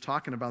was just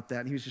talking about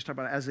that, and he was just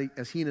talking about as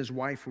he and his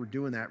wife were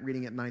doing that,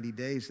 reading it in 90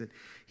 days, that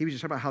he was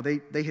just talking about how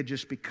they had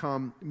just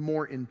become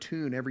more in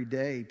tune every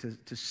day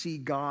to see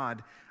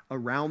God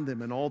around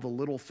them and all the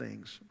little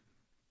things.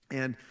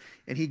 And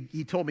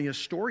he told me a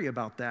story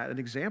about that, an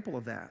example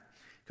of that,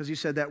 because he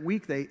said that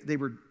week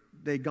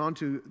they'd gone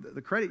to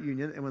the credit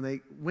union, and when they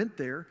went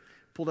there,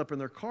 pulled up in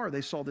their car, they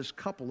saw this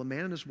couple, a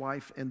man and his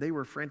wife, and they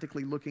were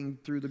frantically looking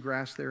through the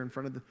grass there in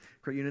front of the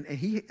credit union.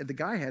 And the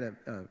guy had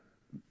a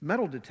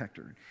metal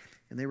detector,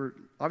 and they were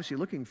obviously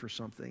looking for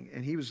something.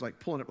 And he was like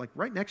pulling it like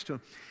right next to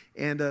him.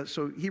 And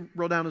so he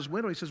rolled down his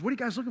window. He says, "What are you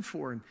guys looking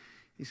for?" And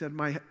he said,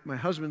 "My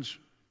husband's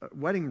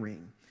wedding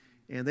ring."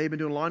 And they'd been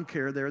doing lawn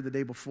care there the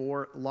day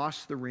before,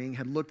 lost the ring,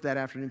 had looked that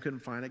afternoon,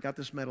 couldn't find it, got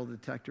this metal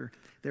detector.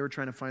 They were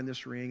trying to find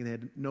this ring, and they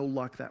had no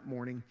luck that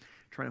morning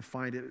trying to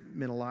find it. It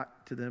meant a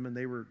lot to them, and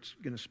they were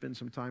going to spend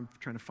some time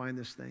trying to find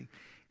this thing.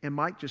 And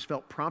Mike just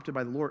felt prompted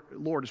by the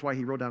Lord. That's why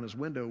he wrote down his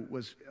window,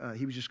 was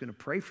he was just going to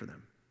pray for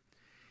them.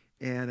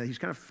 And he's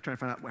kind of trying to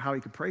find out how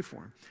he could pray for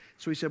him.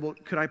 So he said, well,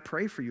 could I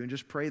pray for you and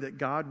just pray that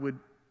God would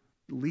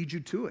lead you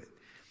to it?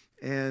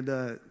 And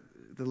the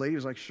lady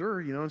was like, sure,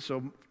 and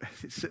so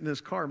sitting in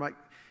his car, Mike,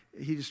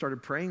 he just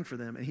started praying for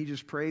them, and he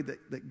just prayed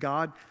that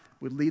God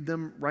would lead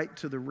them right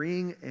to the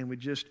ring and would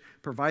just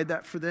provide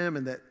that for them,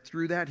 and that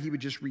through that he would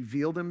just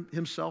reveal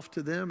himself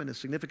to them in a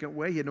significant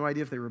way. He had no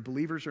idea if they were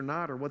believers or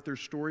not or what their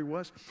story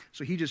was.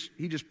 So he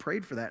just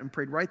prayed for that and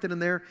prayed right then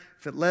and there.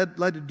 If it led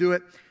to do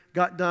it,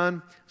 got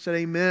done, said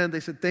amen.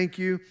 They said thank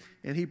you,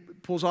 and he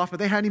pulls off. But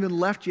they hadn't even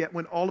left yet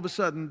when all of a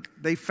sudden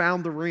they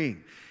found the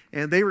ring.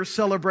 And they were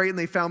celebrating.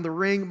 They found the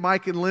ring.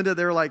 Mike and Linda,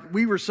 they were like,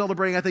 we were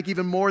celebrating, I think,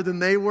 even more than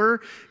they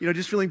were,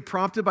 just feeling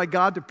prompted by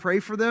God to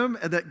pray for them,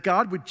 and that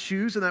God would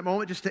choose in that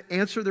moment just to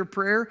answer their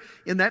prayer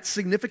in that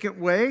significant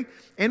way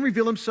and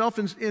reveal himself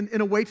in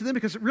a way to them.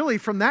 Because really,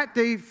 from that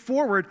day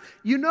forward,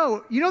 they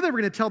were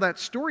going to tell that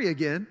story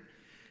again.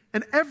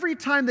 And every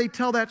time they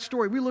tell that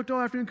story, we looked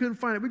all afternoon, couldn't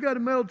find it. We got a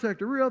metal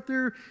detector. We were out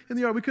there in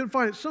the yard. We couldn't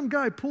find it. Some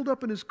guy pulled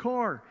up in his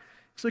car.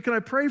 He said, can I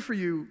pray for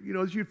you,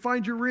 as you'd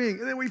find your ring?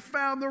 And then we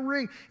found the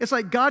ring. It's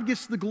like God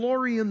gets the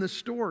glory in the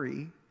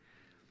story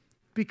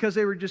because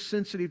they were just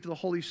sensitive to the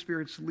Holy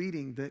Spirit's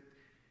leading,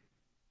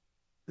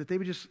 that they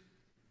would just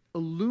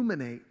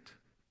illuminate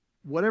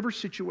whatever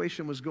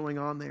situation was going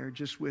on there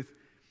just with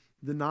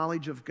the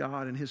knowledge of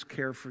God and his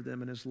care for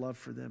them and his love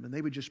for them. And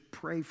they would just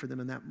pray for them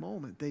in that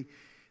moment.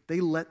 They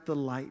let the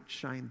light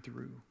shine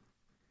through.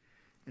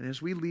 And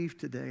as we leave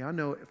today, I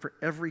know for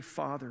every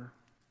father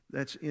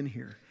that's in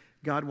here,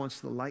 God wants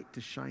the light to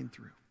shine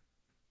through.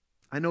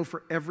 I know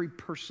for every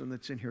person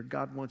that's in here,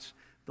 God wants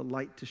the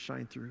light to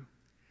shine through.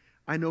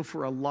 I know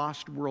for a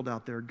lost world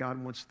out there, God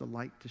wants the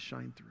light to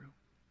shine through.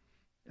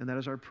 And that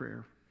is our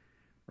prayer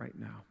right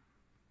now.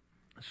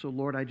 So,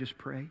 Lord, I just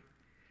pray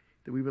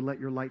that we would let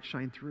your light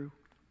shine through.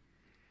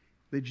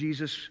 That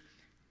Jesus,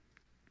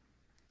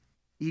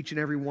 each and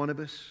every one of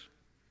us,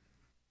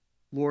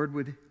 Lord,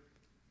 would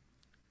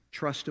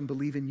trust and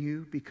believe in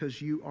you because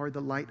you are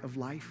the light of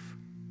life.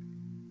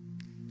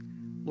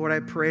 Lord,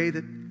 I pray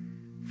that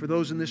for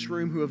those in this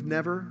room who have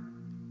never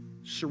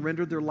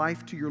surrendered their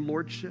life to your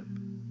lordship,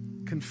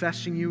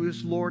 confessing you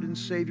as Lord and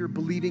Savior,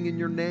 believing in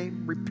your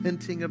name,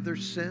 repenting of their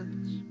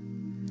sins.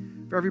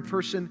 For every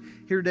person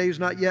here today who's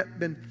not yet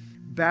been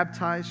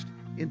baptized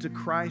into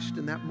Christ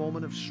in that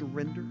moment of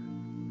surrender,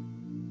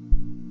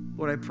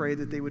 Lord, I pray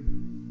that they would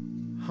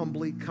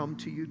humbly come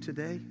to you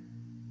today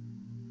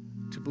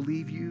to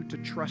believe you, to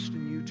trust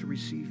in you, to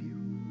receive you.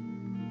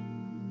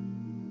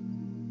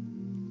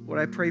 Lord,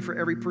 I pray for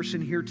every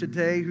person here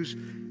today who's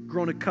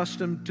grown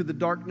accustomed to the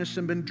darkness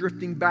and been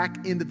drifting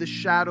back into the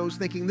shadows,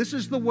 thinking this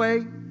is the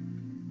way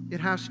it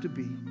has to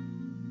be.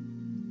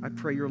 I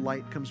pray your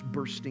light comes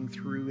bursting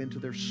through into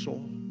their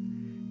soul.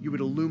 You would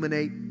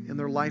illuminate in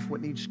their life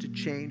what needs to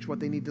change, what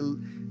they need to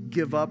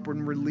give up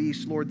and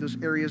release. Lord, those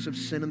areas of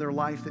sin in their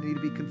life that need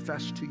to be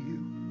confessed to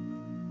you.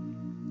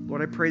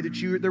 Lord, I pray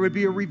that there would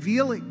be a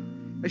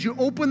revealing as you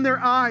open their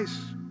eyes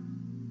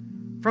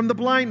from the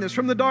blindness,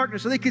 from the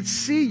darkness, so they could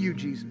see you,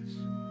 Jesus,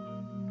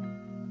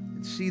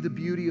 and see the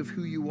beauty of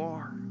who you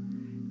are.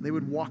 And they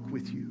would walk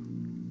with you,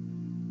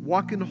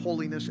 walk in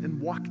holiness and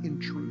walk in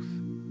truth,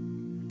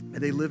 and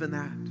they live in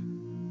that.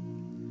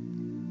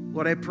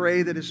 Lord, I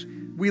pray that as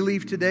we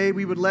leave today,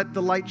 we would let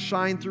the light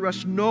shine through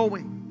us,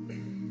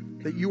 knowing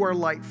that you are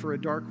light for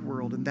a dark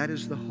world, and that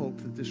is the hope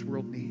that this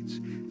world needs.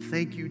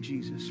 Thank you,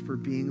 Jesus, for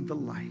being the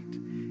light.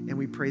 And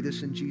we pray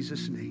this in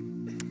Jesus' name.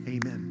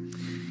 Amen.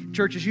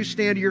 Church, as you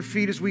stand to your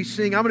feet as we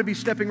sing, I'm going to be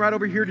stepping right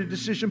over here to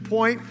Decision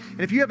Point. And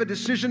if you have a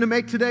decision to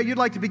make today, you'd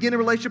like to begin a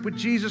relationship with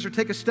Jesus or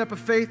take a step of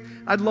faith,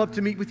 I'd love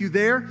to meet with you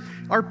there.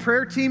 Our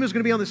prayer team is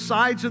going to be on the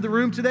sides of the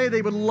room today.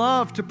 They would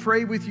love to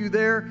pray with you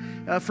there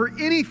for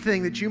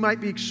anything that you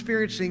might be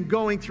experiencing,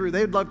 going through.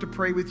 They'd love to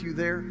pray with you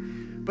there.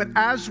 But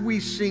as we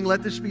sing,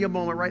 let this be a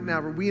moment right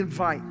now where we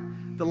invite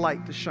the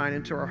light to shine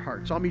into our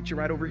hearts. I'll meet you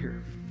right over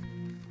here.